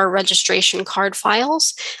ERR registration card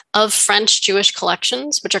files of French Jewish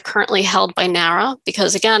collections, which are currently held by NARA,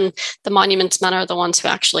 because again, the Monuments Men are the ones who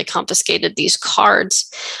actually confiscated these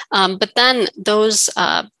cards. But then those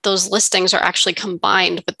listings are actually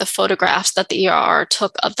combined with the photographs that the ERR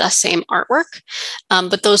took of the same artwork.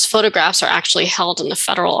 But those photographs are actually held in the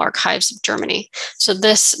Federal Archives of Germany. So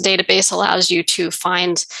this database allows you to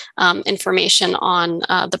find information on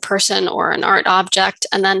the person or an art object,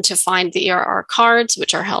 and then to find the ERR cards,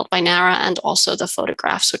 which are held by NARA, and also the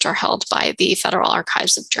photographs, which are held by the Federal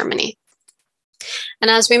Archives of Germany. And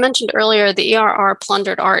as we mentioned earlier, the ERR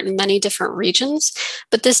plundered art in many different regions,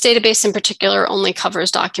 but this database in particular only covers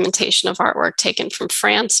documentation of artwork taken from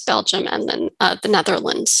France, Belgium, and then the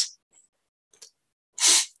Netherlands.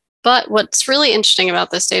 But what's really interesting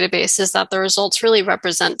about this database is that the results really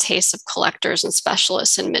represent tastes of collectors and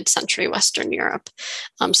specialists in mid-century Western Europe.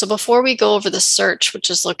 So before we go over the search,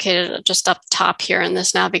 which is located just up top here in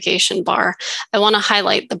this navigation bar, I want to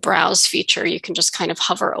highlight the browse feature you can just kind of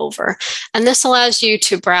hover over. And this allows you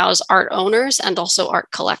to browse art owners and also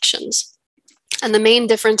art collections. And the main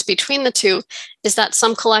difference between the two is that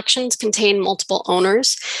some collections contain multiple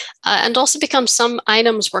owners, and also because some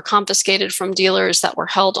items were confiscated from dealers that were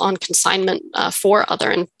held on consignment for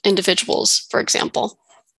other individuals, for example.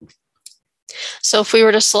 So if we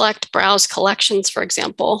were to select Browse Collections, for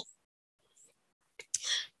example,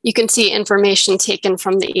 you can see information taken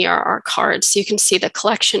from the ERR cards. So you can see the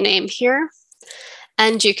collection name here,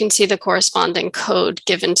 and you can see the corresponding code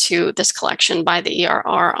given to this collection by the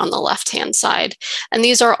ERR on the left-hand side. And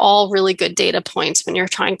these are all really good data points when you're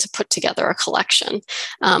trying to put together a collection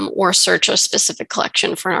or search a specific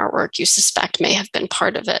collection for an artwork you suspect may have been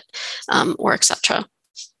part of it, or etc.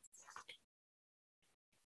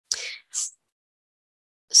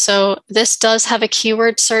 So this does have a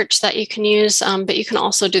keyword search that you can use, but you can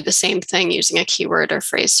also do the same thing using a keyword or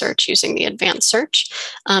phrase search using the advanced search,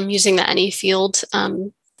 using the any field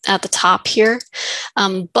at the top here.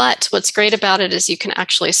 But what's great about it is you can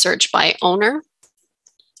actually search by owner,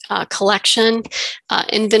 collection,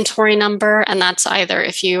 inventory number, and that's either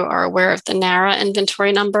if you are aware of the NARA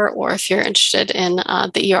inventory number or if you're interested in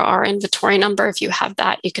the ERR inventory number. If you have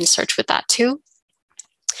that, you can search with that too.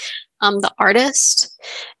 The artist,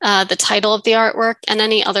 the title of the artwork, and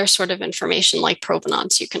any other sort of information like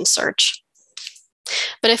provenance you can search.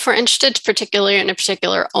 But if we're interested particularly in a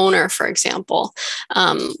particular owner, for example,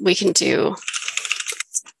 we can do,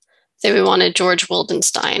 say we wanted George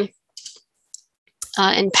Wildenstein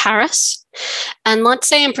in Paris. And let's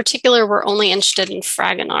say in particular, we're only interested in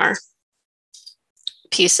Fragonard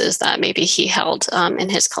pieces that maybe he held in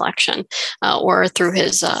his collection or through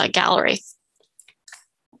his gallery.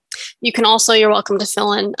 You can also, you're welcome to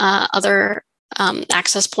fill in other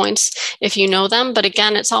access points if you know them. But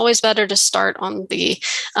again, it's always better to start on the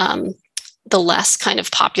less kind of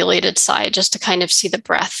populated side just to kind of see the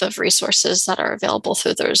breadth of resources that are available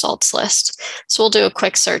through the results list. So we'll do a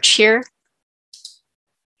quick search here.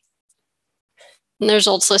 And the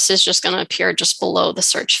results list is just going to appear just below the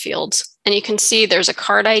search fields. And you can see there's a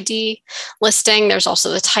card ID listing. There's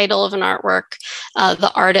also the title of an artwork,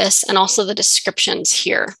 the artist, and also the descriptions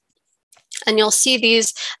here. And you'll see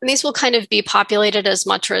these, and these will kind of be populated as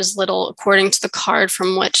much or as little according to the card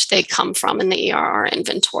from which they come from in the ERR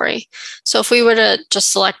inventory. So if we were to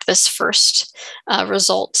just select this first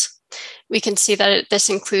result, we can see that this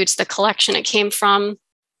includes the collection it came from,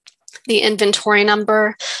 the inventory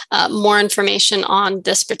number, more information on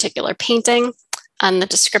this particular painting, and the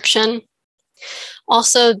description.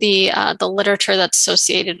 Also the literature that's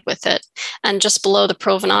associated with it. And just below the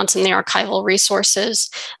provenance and the archival resources,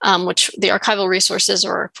 which the archival resources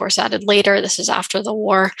are of course added later. This is after the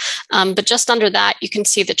war. But just under that, you can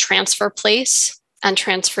see the transfer place and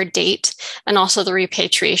transfer date, and also the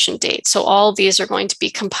repatriation date. So all of these are going to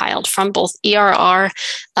be compiled from both ERR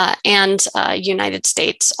and United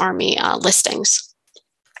States Army listings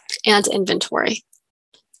and inventory.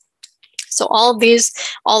 So all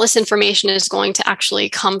this information is going to actually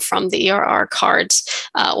come from the ERR cards,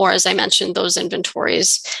 or as I mentioned, those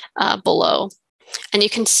inventories below. And you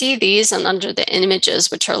can see these and under the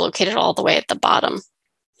images, which are located all the way at the bottom.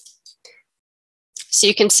 So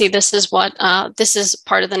you can see this is what, this is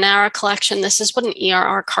part of the NARA collection. This is what an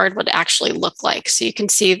ERR card would actually look like. So you can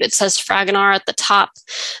see that it says Fragonard at the top.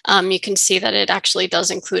 You can see that it actually does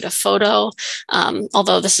include a photo,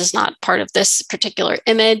 although this is not part of this particular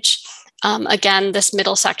image. Again, this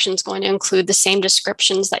middle section is going to include the same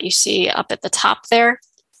descriptions that you see up at the top there.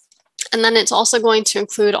 And then it's also going to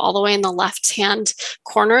include all the way in the left-hand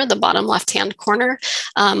corner, the bottom left-hand corner,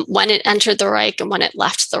 when it entered the Reich and when it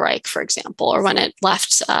left the Reich, for example, or when it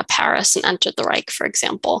left Paris and entered the Reich, for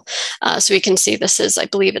example. So we can see this is, I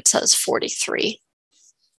believe it says 43.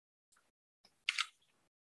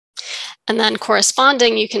 And then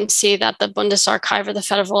corresponding, you can see that the Bundesarchiv, or the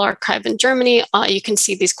Federal Archive in Germany, you can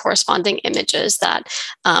see these corresponding images that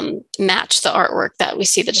match the artwork that we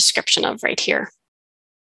see the description of right here.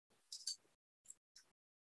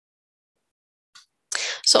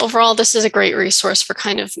 So overall, this is a great resource for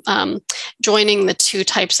kind of joining the two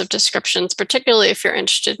types of descriptions, particularly if you're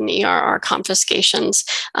interested in ERR confiscations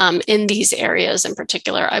in these areas in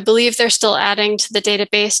particular. I believe they're still adding to the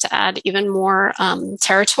database to add even more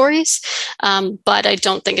territories, but I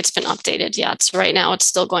don't think it's been updated yet. So right now it's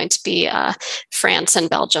still going to be France and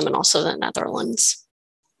Belgium and also the Netherlands.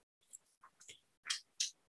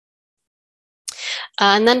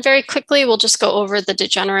 And then very quickly, we'll just go over the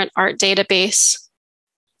degenerate art database.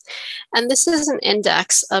 And this is an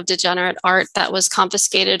index of degenerate art that was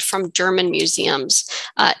confiscated from German museums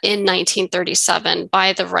in 1937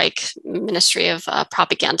 by the Reich Ministry of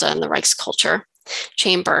Propaganda and the Reichskultur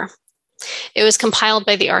Chamber. It was compiled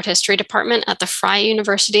by the Art History Department at the Freie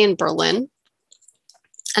University in Berlin.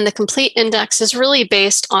 And the complete index is really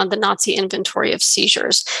based on the Nazi inventory of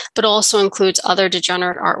seizures, but also includes other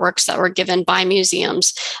degenerate artworks that were given by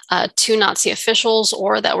museums to Nazi officials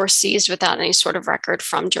or that were seized without any sort of record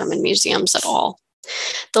from German museums at all.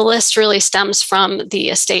 The list really stems from the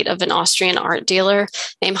estate of an Austrian art dealer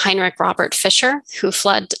named Heinrich Robert Fischer, who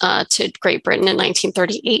fled to Great Britain in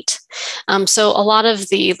 1938. So a lot of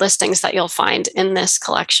the listings that you'll find in this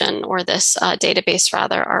collection, or this database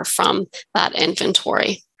rather, are from that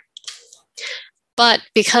inventory. But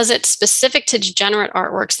because it's specific to degenerate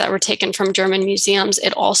artworks that were taken from German museums,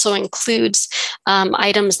 it also includes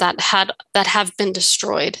items that have been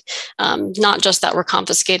destroyed, not just that were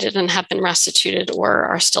confiscated and have been restituted or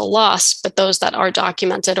are still lost, but those that are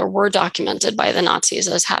documented or were documented by the Nazis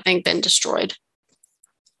as having been destroyed.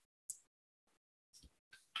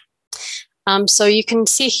 So you can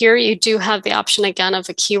see here, you do have the option again of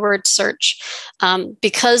a keyword search.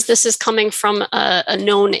 Because this is coming from a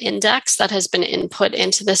known index that has been input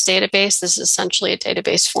into this database, this is essentially a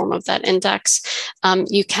database form of that index.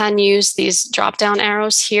 You can use these drop-down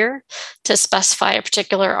arrows here to specify a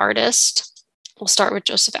particular artist. We'll start with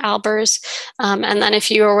Joseph Albers. And then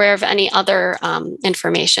if you're aware of any other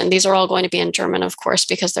information, these are all going to be in German, of course,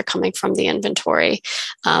 because they're coming from the inventory.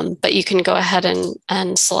 But you can go ahead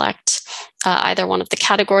and select either one of the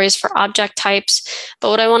categories for object types. But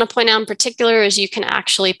what I want to point out in particular is you can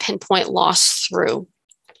actually pinpoint loss through.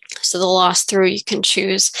 So the loss through, you can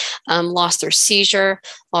choose loss through seizure,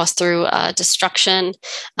 loss through destruction,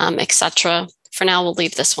 etc. For now, we'll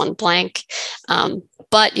leave this one blank.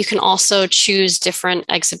 But you can also choose different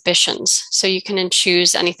exhibitions. So you can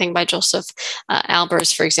choose anything by Joseph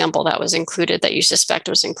Albers, for example, that was included, that you suspect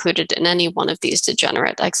was included in any one of these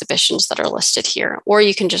degenerate exhibitions that are listed here. Or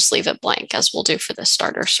you can just leave it blank, as we'll do for the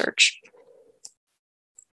starter search.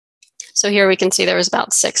 So here we can see there was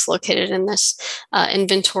about 6 located in this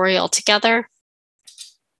inventory altogether.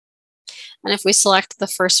 And if we select the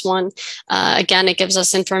first one, again, it gives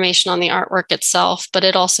us information on the artwork itself, but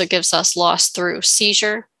it also gives us loss through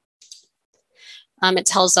seizure. It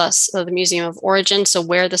tells us the museum of origin, so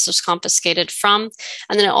where this was confiscated from.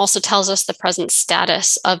 And then it also tells us the present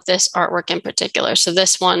status of this artwork in particular. So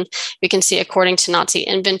this one, we can see according to Nazi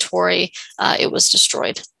inventory, it was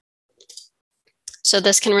destroyed. So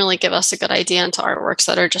this can really give us a good idea into artworks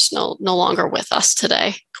that are just no longer with us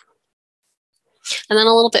today. And then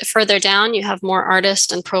a little bit further down, you have more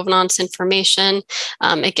artist and provenance information.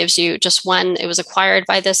 It gives you just when it was acquired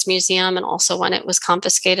by this museum and also when it was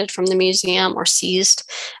confiscated from the museum or seized,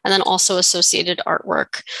 and then also associated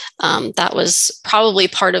artwork that was probably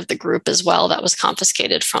part of the group as well that was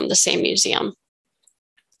confiscated from the same museum.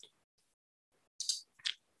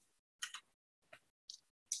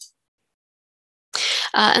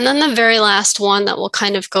 And then the very last one that we'll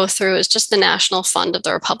kind of go through is just the National Fund of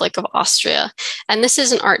the Republic of Austria. And this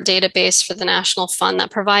is an art database for the National Fund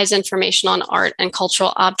that provides information on art and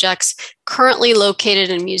cultural objects currently located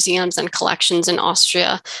in museums and collections in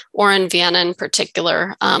Austria or in Vienna in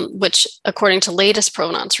particular, which according to latest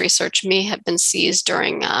provenance research may have been seized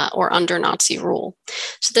during or under Nazi rule.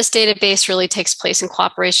 So this database really takes place in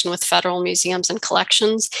cooperation with federal museums and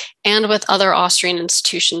collections and with other Austrian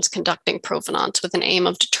institutions conducting provenance with an aim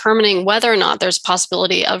of determining whether or not there's a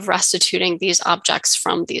possibility of restituting these objects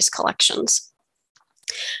from these collections.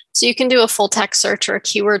 So you can do a full text search or a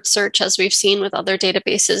keyword search as we've seen with other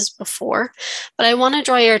databases before, but I want to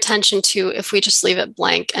draw your attention to if we just leave it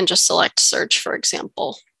blank and just select search, for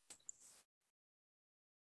example.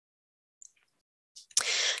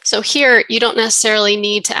 So here, you don't necessarily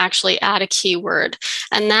need to actually add a keyword.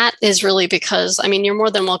 And that is really because, I mean, you're more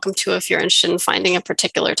than welcome to if you're interested in finding a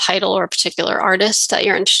particular title or a particular artist that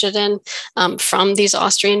you're interested in from these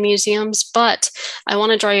Austrian museums. But I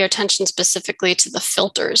want to draw your attention specifically to the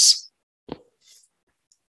filters.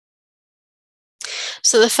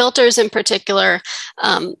 So the filters in particular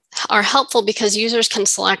are helpful because users can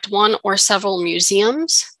select one or several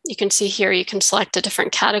museums. You can see here, you can select a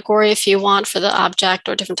different category if you want for the object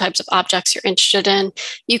or different types of objects you're interested in.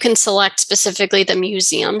 You can select specifically the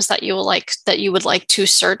museums that you would like to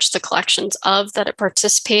search the collections of that are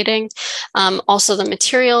participating. Also the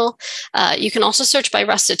material. You can also search by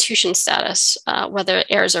restitution status, whether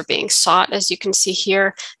heirs are being sought, as you can see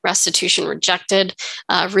here, restitution rejected,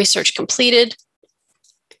 research completed.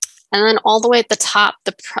 And then all the way at the top,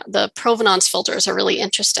 the provenance filters are really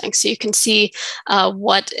interesting. So you can see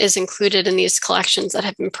what is included in these collections that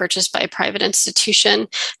have been purchased by a private institution,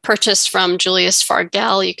 purchased from Julius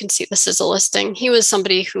Fargel. You can see this is a listing. He was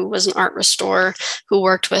somebody who was an art restorer who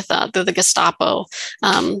worked with the Gestapo.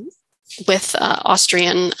 With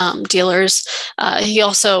Austrian dealers. He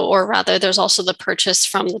also, or rather, there's also the purchase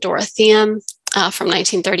from the Dorotheum from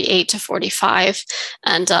 1938 to 45,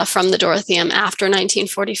 and from the Dorotheum after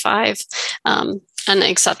 1945, and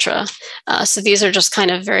etc. So these are just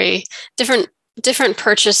kind of very different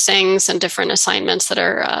purchasings and different assignments that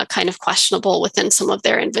are kind of questionable within some of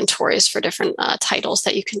their inventories for different titles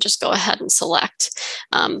that you can just go ahead and select.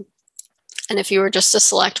 And if you were just to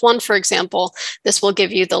select one, for example, this will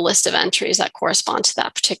give you the list of entries that correspond to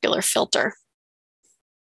that particular filter.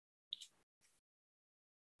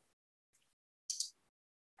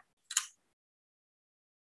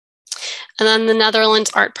 And then the Netherlands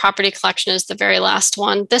Art Property Collection is the very last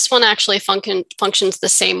one. This one actually functions the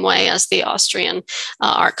same way as the Austrian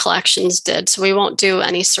art collections did. So we won't do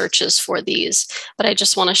any searches for these, but I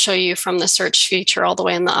just want to show you from the search feature all the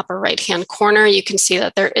way in the upper right-hand corner, you can see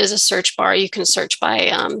that there is a search bar. You can search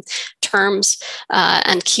by terms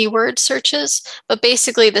and keyword searches, but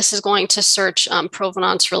basically this is going to search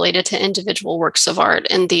provenance related to individual works of art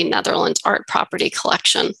in the Netherlands Art Property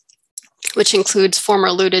Collection, which includes former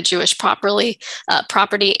looted Jewish property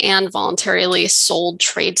and voluntarily sold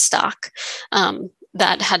trade stock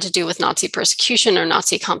that had to do with Nazi persecution or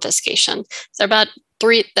Nazi confiscation. So about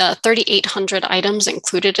 3,800 items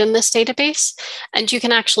included in this database, and you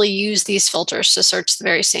can actually use these filters to search the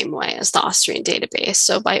very same way as the Austrian database.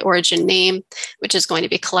 So by origin name, which is going to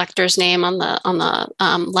be collector's name on the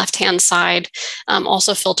left-hand side,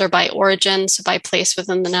 also filter by origin, so by place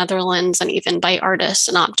within the Netherlands, and even by artist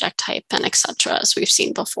and object type, and etc., as we've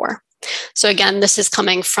seen before. So again, this is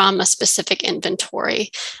coming from a specific inventory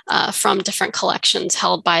from different collections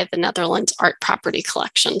held by the Netherlands Art Property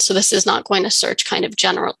Collection. So this is not going to search kind of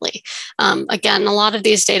generally. Again, a lot of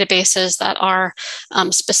these databases that are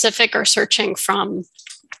specific are searching from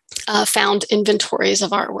found inventories of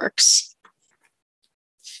artworks.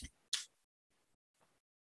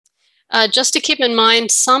 Just to keep in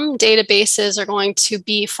mind, some databases are going to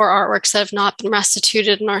be for artworks that have not been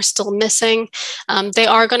restituted and are still missing. They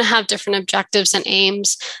are going to have different objectives and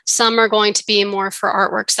aims. Some are going to be more for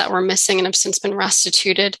artworks that were missing and have since been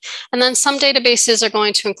restituted. And then some databases are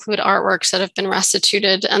going to include artworks that have been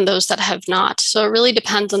restituted and those that have not. So it really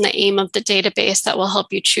depends on the aim of the database that will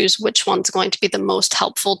help you choose which one's going to be the most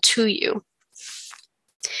helpful to you.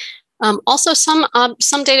 Also, some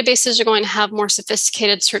databases are going to have more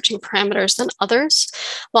sophisticated searching parameters than others,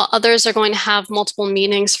 while others are going to have multiple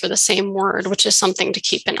meanings for the same word, which is something to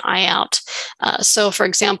keep an eye out. So, for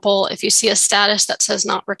example, if you see a status that says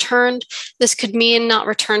not returned, this could mean not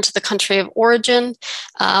returned to the country of origin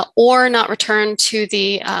or not returned to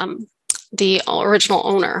the original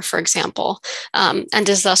owner, for example, and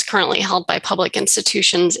is thus currently held by public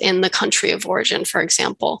institutions in the country of origin, for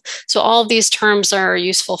example. So all of these terms are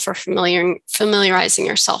useful for familiarizing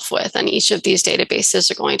yourself with, and each of these databases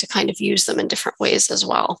are going to kind of use them in different ways as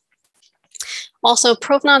well. Also,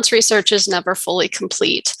 provenance research is never fully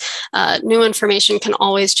complete. New information can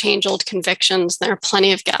always change old convictions. There are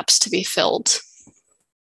plenty of gaps to be filled.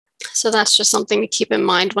 So that's just something to keep in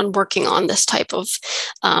mind when working on this type of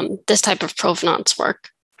provenance work.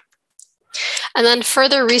 And then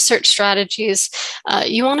further research strategies,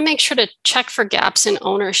 you want to make sure to check for gaps in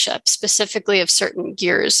ownership, specifically of certain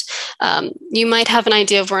years. You might have an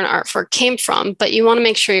idea of where an artwork came from, but you want to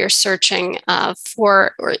make sure you're searching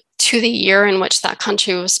to the year in which that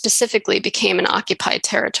country specifically became an occupied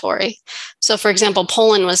territory. So, for example,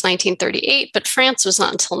 Poland was 1938, but France was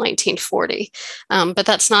not until 1940. But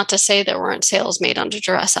that's not to say there weren't sales made under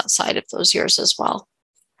duress outside of those years as well.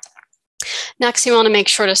 Next, you want to make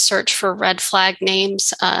sure to search for red flag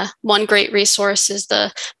names. One great resource is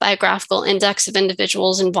the Biographical Index of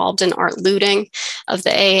Individuals Involved in Art Looting of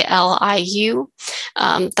the ALIU.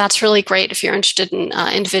 That's really great if you're interested in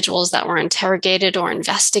individuals that were interrogated or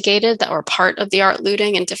investigated that were part of the art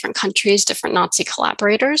looting in different countries, different Nazi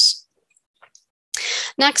collaborators.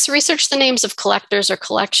 Next, research the names of collectors or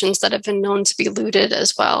collections that have been known to be looted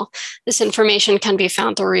as well. This information can be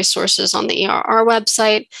found through resources on the ERR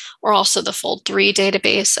website, or also the Fold 3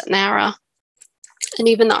 database at NARA, and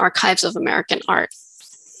even the Archives of American Art.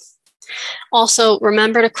 Also,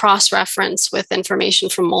 remember to cross-reference with information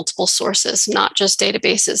from multiple sources, not just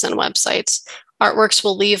databases and websites. Artworks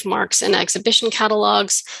will leave marks in exhibition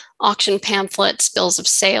catalogs, auction pamphlets, bills of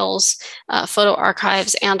sales, photo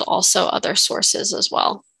archives, and also other sources as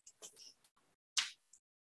well.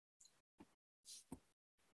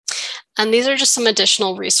 And these are just some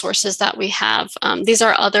additional resources that we have. These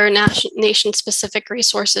are other nation-specific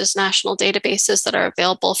resources, national databases that are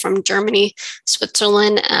available from Germany,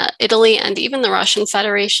 Switzerland, Italy, and even the Russian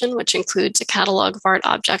Federation, which includes a catalog of art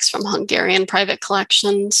objects from Hungarian private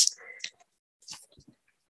collections.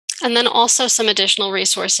 And then also some additional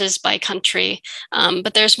resources by country,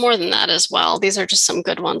 but there's more than that as well. These are just some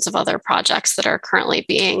good ones of other projects that are currently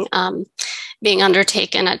being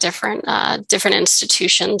undertaken at different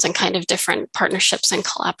institutions and kind of different partnerships and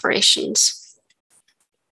collaborations.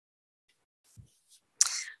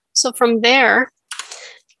 So from there,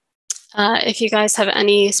 if you guys have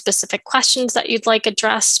any specific questions that you'd like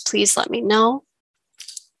addressed, please let me know.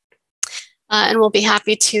 And we'll be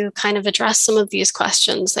happy to kind of address some of these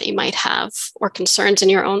questions that you might have or concerns in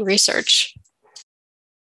your own research.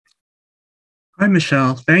 Hi,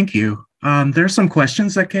 Michelle. Thank you. There's some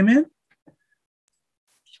questions that came in.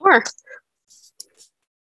 Sure. Let's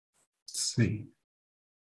see.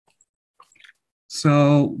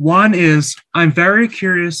 So one is, I'm very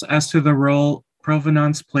curious as to the role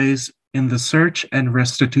provenance plays in the search and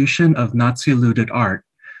restitution of Nazi looted art.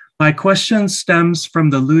 My question stems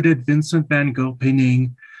from the looted Vincent van Gogh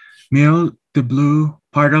painting, Miel de Bleu,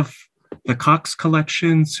 part of the Cox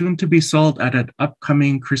collection, soon to be sold at an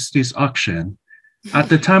upcoming Christie's auction. At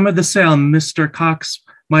the time of the sale, Mr. Cox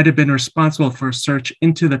might have been responsible for a search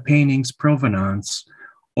into the painting's provenance,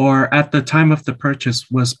 or at the time of the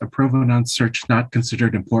purchase, was a provenance search not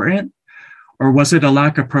considered important? Or was it a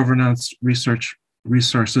lack of provenance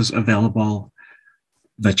resources available,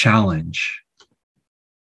 the challenge?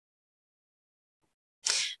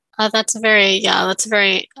 That's a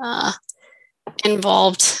very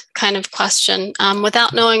involved kind of question.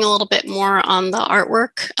 Without knowing a little bit more on the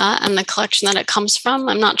artwork and the collection that it comes from,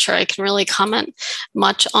 I'm not sure I can really comment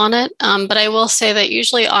much on it. But I will say that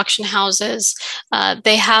usually auction houses,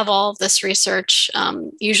 they have all of this research,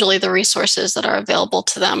 usually the resources that are available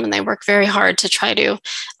to them, and they work very hard to try to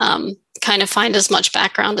kind of find as much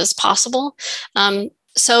background as possible.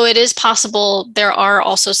 So it is possible. There are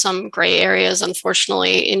also some gray areas,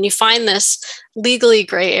 unfortunately, and you find this legally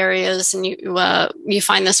gray areas, and you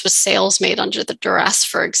find this with sales made under the duress,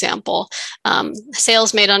 for example.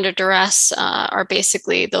 Sales made under duress are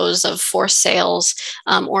basically those of forced sales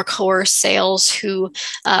or coerced sales who,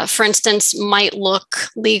 for instance, might look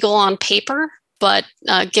legal on paper, but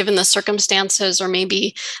given the circumstances, or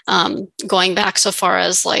maybe going back so far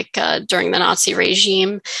as like during the Nazi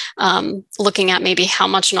regime, looking at maybe how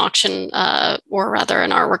much an auction, or rather an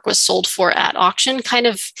artwork was sold for at auction, kind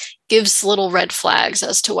of gives little red flags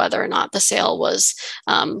as to whether or not the sale was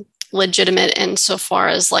legitimate insofar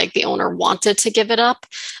as like the owner wanted to give it up,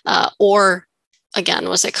 or again,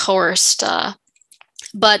 was it coerced?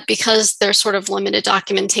 But because there's sort of limited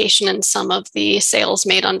documentation in some of the sales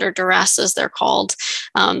made under duress, as they're called,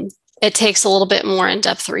 it takes a little bit more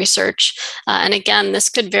in-depth research. And again, this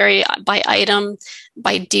could vary by item,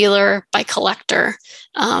 by dealer, by collector.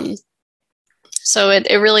 So it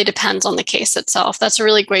really depends on the case itself. That's a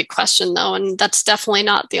really great question, though, and that's definitely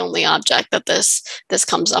not the only object that this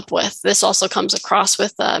comes up with. This also comes across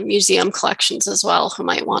with museum collections as well, who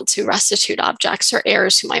might want to restitute objects, or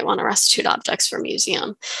heirs who might want to restitute objects for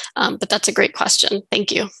museum. But that's a great question.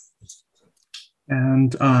 Thank you.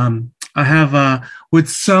 And I have, would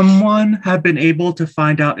someone have been able to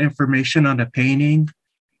find out information on a painting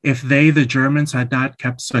if they, the Germans, had not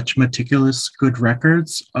kept such meticulous good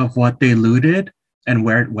records of what they looted and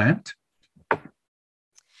where it went?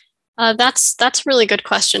 That's a really good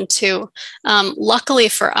question too. Luckily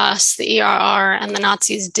for us, the ERR and the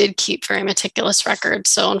Nazis did keep very meticulous records.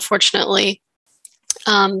 So unfortunately,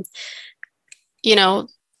 you know,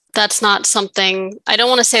 that's not something, I don't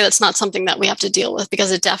want to say that's not something that we have to deal with,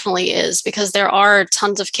 because it definitely is, because there are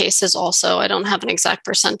tons of cases also, I don't have an exact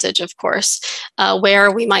percentage, of course,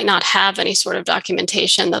 where we might not have any sort of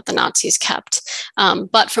documentation that the Nazis kept.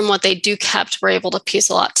 But from what they do kept, we're able to piece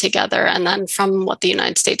a lot together. And then from what the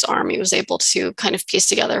United States Army was able to kind of piece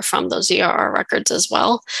together from those ERR records as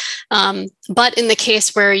well. But in the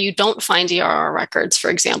case where you don't find ERR records, for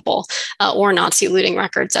example, or Nazi looting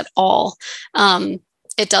records at all,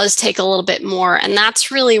 it does take a little bit more. And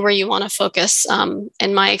that's really where you want to focus,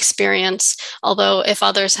 in my experience. Although if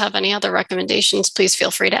others have any other recommendations, please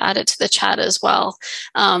feel free to add it to the chat as well.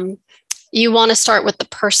 You want to start with the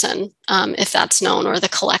person, if that's known, or the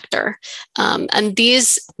collector. And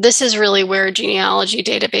this is really where genealogy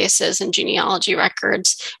databases and genealogy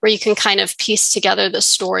records, where you can kind of piece together the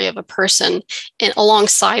story of a person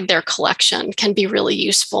alongside their collection, can be really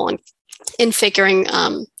useful in figuring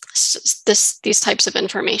these types of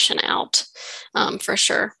information out, for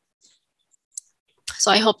sure.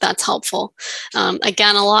 So I hope that's helpful.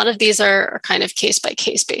 Again, a lot of these are kind of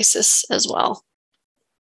case-by-case basis as well.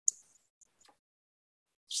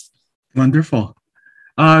 Wonderful.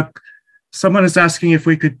 Someone is asking if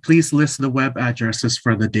we could please list the web addresses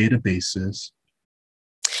for the databases.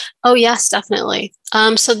 Oh, yes, definitely.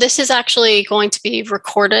 So this is actually going to be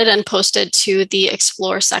recorded and posted to the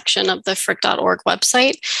Explore section of the frick.org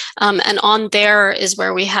website. And on there is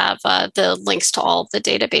where we have the links to all of the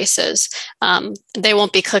databases. They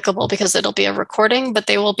won't be clickable because it'll be a recording, but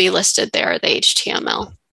they will be listed there, the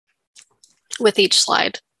HTML, with each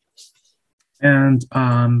slide. And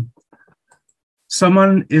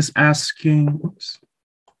someone is asking, oops.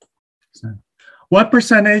 What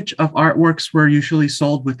percentage of artworks were usually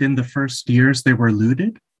sold within the first years they were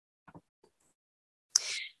looted?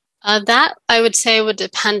 That, I would say, would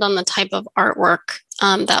depend on the type of artwork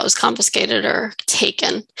that was confiscated or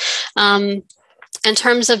taken. In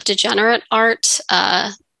terms of degenerate art,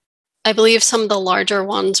 I believe some of the larger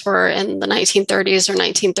ones were in the 1930s or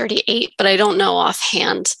 1938, but I don't know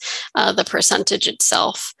offhand the percentage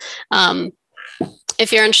itself.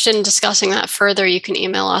 If you're interested in discussing that further, you can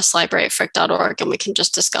email us, library@frick.org, and we can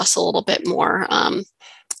just discuss a little bit more.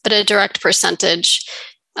 But a direct percentage,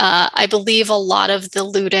 I believe a lot of the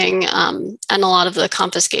looting and a lot of the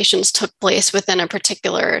confiscations took place within a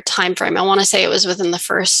particular time frame. I want to say it was within the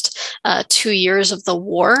first 2 years of the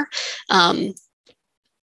war, but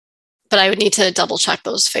I would need to double check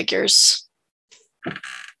those figures.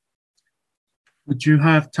 Would you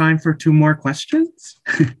have time for 2 more questions?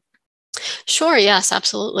 Sure, yes,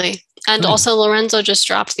 absolutely. And also Lorenzo just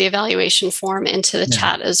dropped the evaluation form into the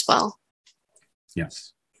chat as well.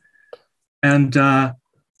 Yes. And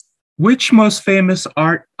which most famous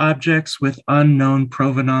art objects with unknown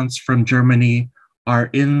provenance from Germany are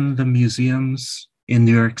in the museums in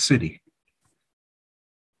New York City?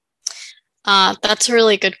 That's a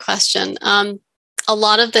really good question. A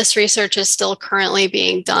lot of this research is still currently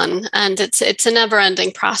being done, and it's a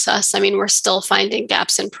never-ending process. I mean, we're still finding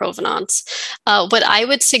gaps in provenance. What I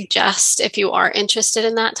would suggest, if you are interested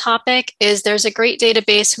in that topic, is there's a great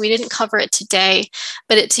database. We didn't cover it today,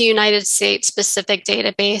 but it's a United States-specific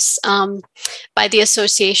database by the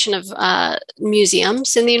Association of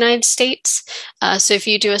Museums in the United States. So if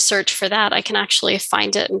you do a search for that, I can actually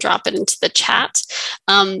find it and drop it into the chat.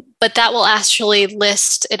 But that will actually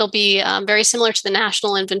list, it'll be very similar to the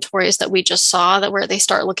national inventories that we just saw, that where they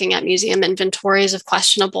start looking at museum inventories of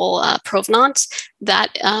questionable provenance,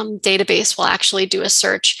 that database will actually do a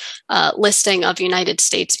search listing of United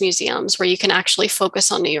States museums where you can actually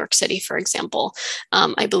focus on New York City, for example,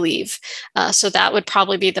 I believe. So that would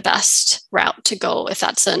probably be the best route to go if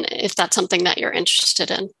that's something that you're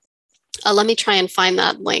interested in. Let me try and find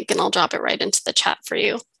that link and I'll drop it right into the chat for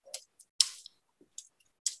you.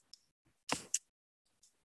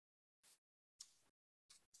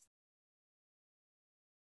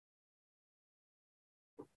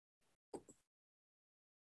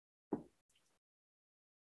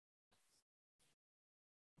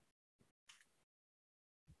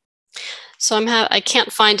 So I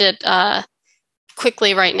can't find it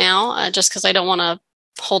quickly right now, just because I don't want to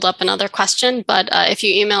hold up another question. But if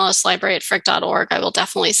you email us, library@frick.org, I will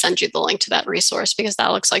definitely send you the link to that resource, because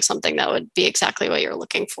that looks like something that would be exactly what you're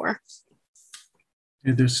looking for.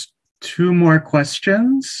 Okay, there's two more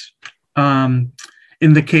questions. In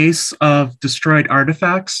the case of destroyed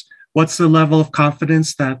artifacts, what's the level of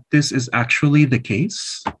confidence that this is actually the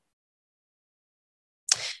case?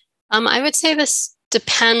 I would say this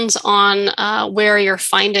depends on where you're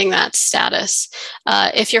finding that status.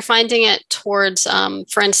 If you're finding it towards,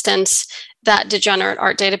 for instance, that degenerate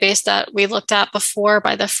art database that we looked at before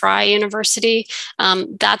by the Frye University,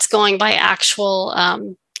 that's going by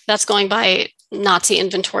Nazi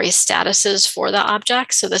inventory statuses for the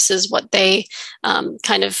object. So this is what they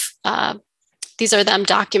these are them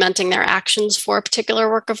documenting their actions for a particular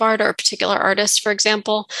work of art or a particular artist, for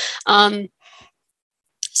example.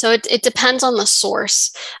 So it depends on the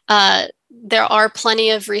source. There are plenty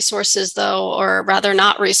of resources, though, or rather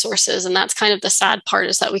not resources, and that's kind of the sad part,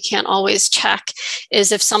 is that we can't always check,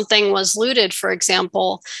 is if something was looted, for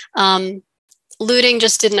example. Looting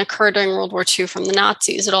just didn't occur during World War II from the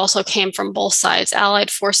Nazis. It also came from both sides, Allied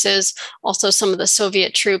forces, also some of the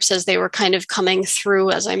Soviet troops as they were kind of coming through,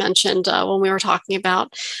 as I mentioned when we were talking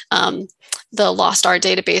about the lost art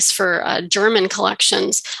database for German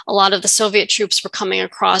collections. A lot of the Soviet troops were coming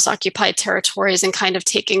across occupied territories and kind of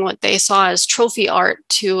taking what they saw as trophy art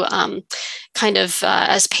to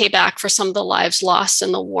as payback for some of the lives lost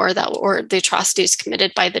in the war or the atrocities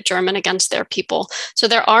committed by the German against their people. So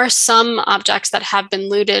there are some objects that have been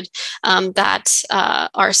looted that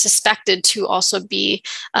are suspected to also be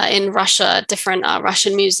in Russia, different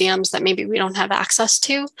Russian museums that maybe we don't have access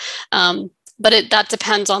to. But that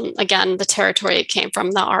depends on, again, the territory it came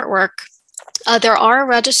from, the artwork. There are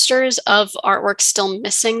registers of artwork still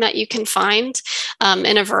missing that you can find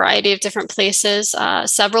in a variety of different places.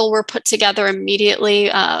 Several were put together immediately.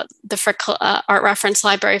 The Frick Art Reference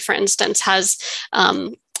Library, for instance, has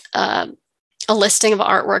a listing of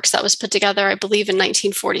artworks that was put together, I believe, in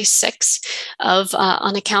 1946 of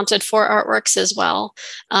unaccounted for artworks as well.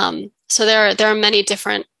 So there are many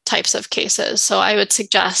different types of cases. So I would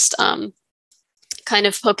suggest kind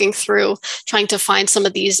of poking through, trying to find some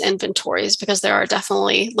of these inventories, because there are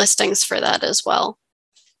definitely listings for that as well.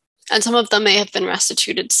 And some of them may have been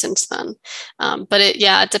restituted since then. But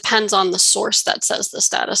it depends on the source that says the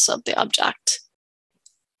status of the object.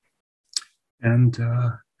 And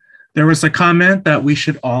there was a comment that we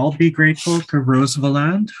should all be grateful to Rose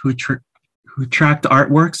Valland, who tracked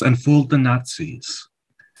artworks and fooled the Nazis.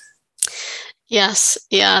 Yes,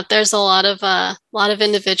 yeah, there's a lot of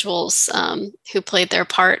individuals who played their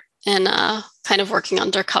part in kind of working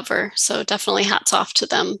undercover. So definitely hats off to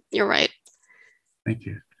them. You're right. Thank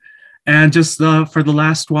you. And just for the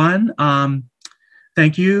last one,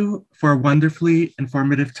 thank you for a wonderfully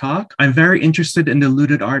informative talk. I'm very interested in the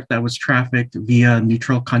looted art that was trafficked via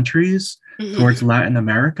neutral countries towards Latin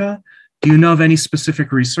America. Do you know of any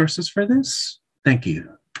specific resources for this? Thank you.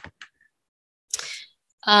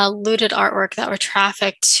 Looted artwork that were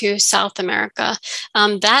trafficked to South America.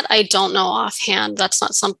 That I don't know offhand. That's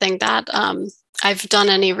not something that I've done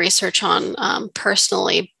any research on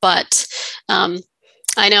personally, but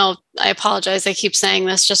I know, I apologize, I keep saying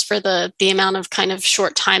this just for the amount of kind of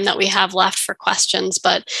short time that we have left for questions,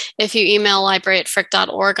 but if you email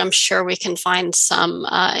library@frick.org, I'm sure we can find some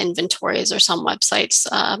inventories or some websites,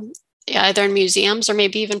 either in museums or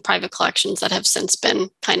maybe even private collections that have since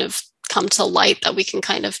been kind of come to light that we can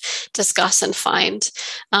kind of discuss and find.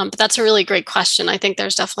 But that's a really great question. I think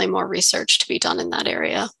there's definitely more research to be done in that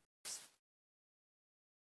area.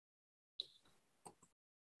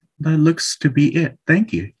 That looks to be it.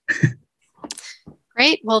 Thank you.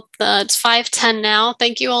 Great. Well, it's 5:10 now.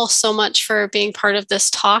 Thank you all so much for being part of this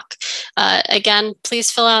talk. Again,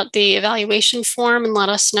 please fill out the evaluation form and let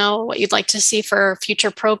us know what you'd like to see for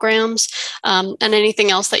future programs and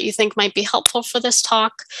anything else that you think might be helpful for this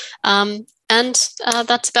talk. And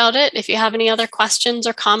that's about it. If you have any other questions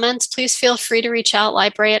or comments, please feel free to reach out,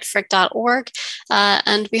 library@frick.org,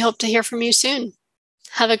 and we hope to hear from you soon.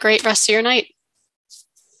 Have a great rest of your night.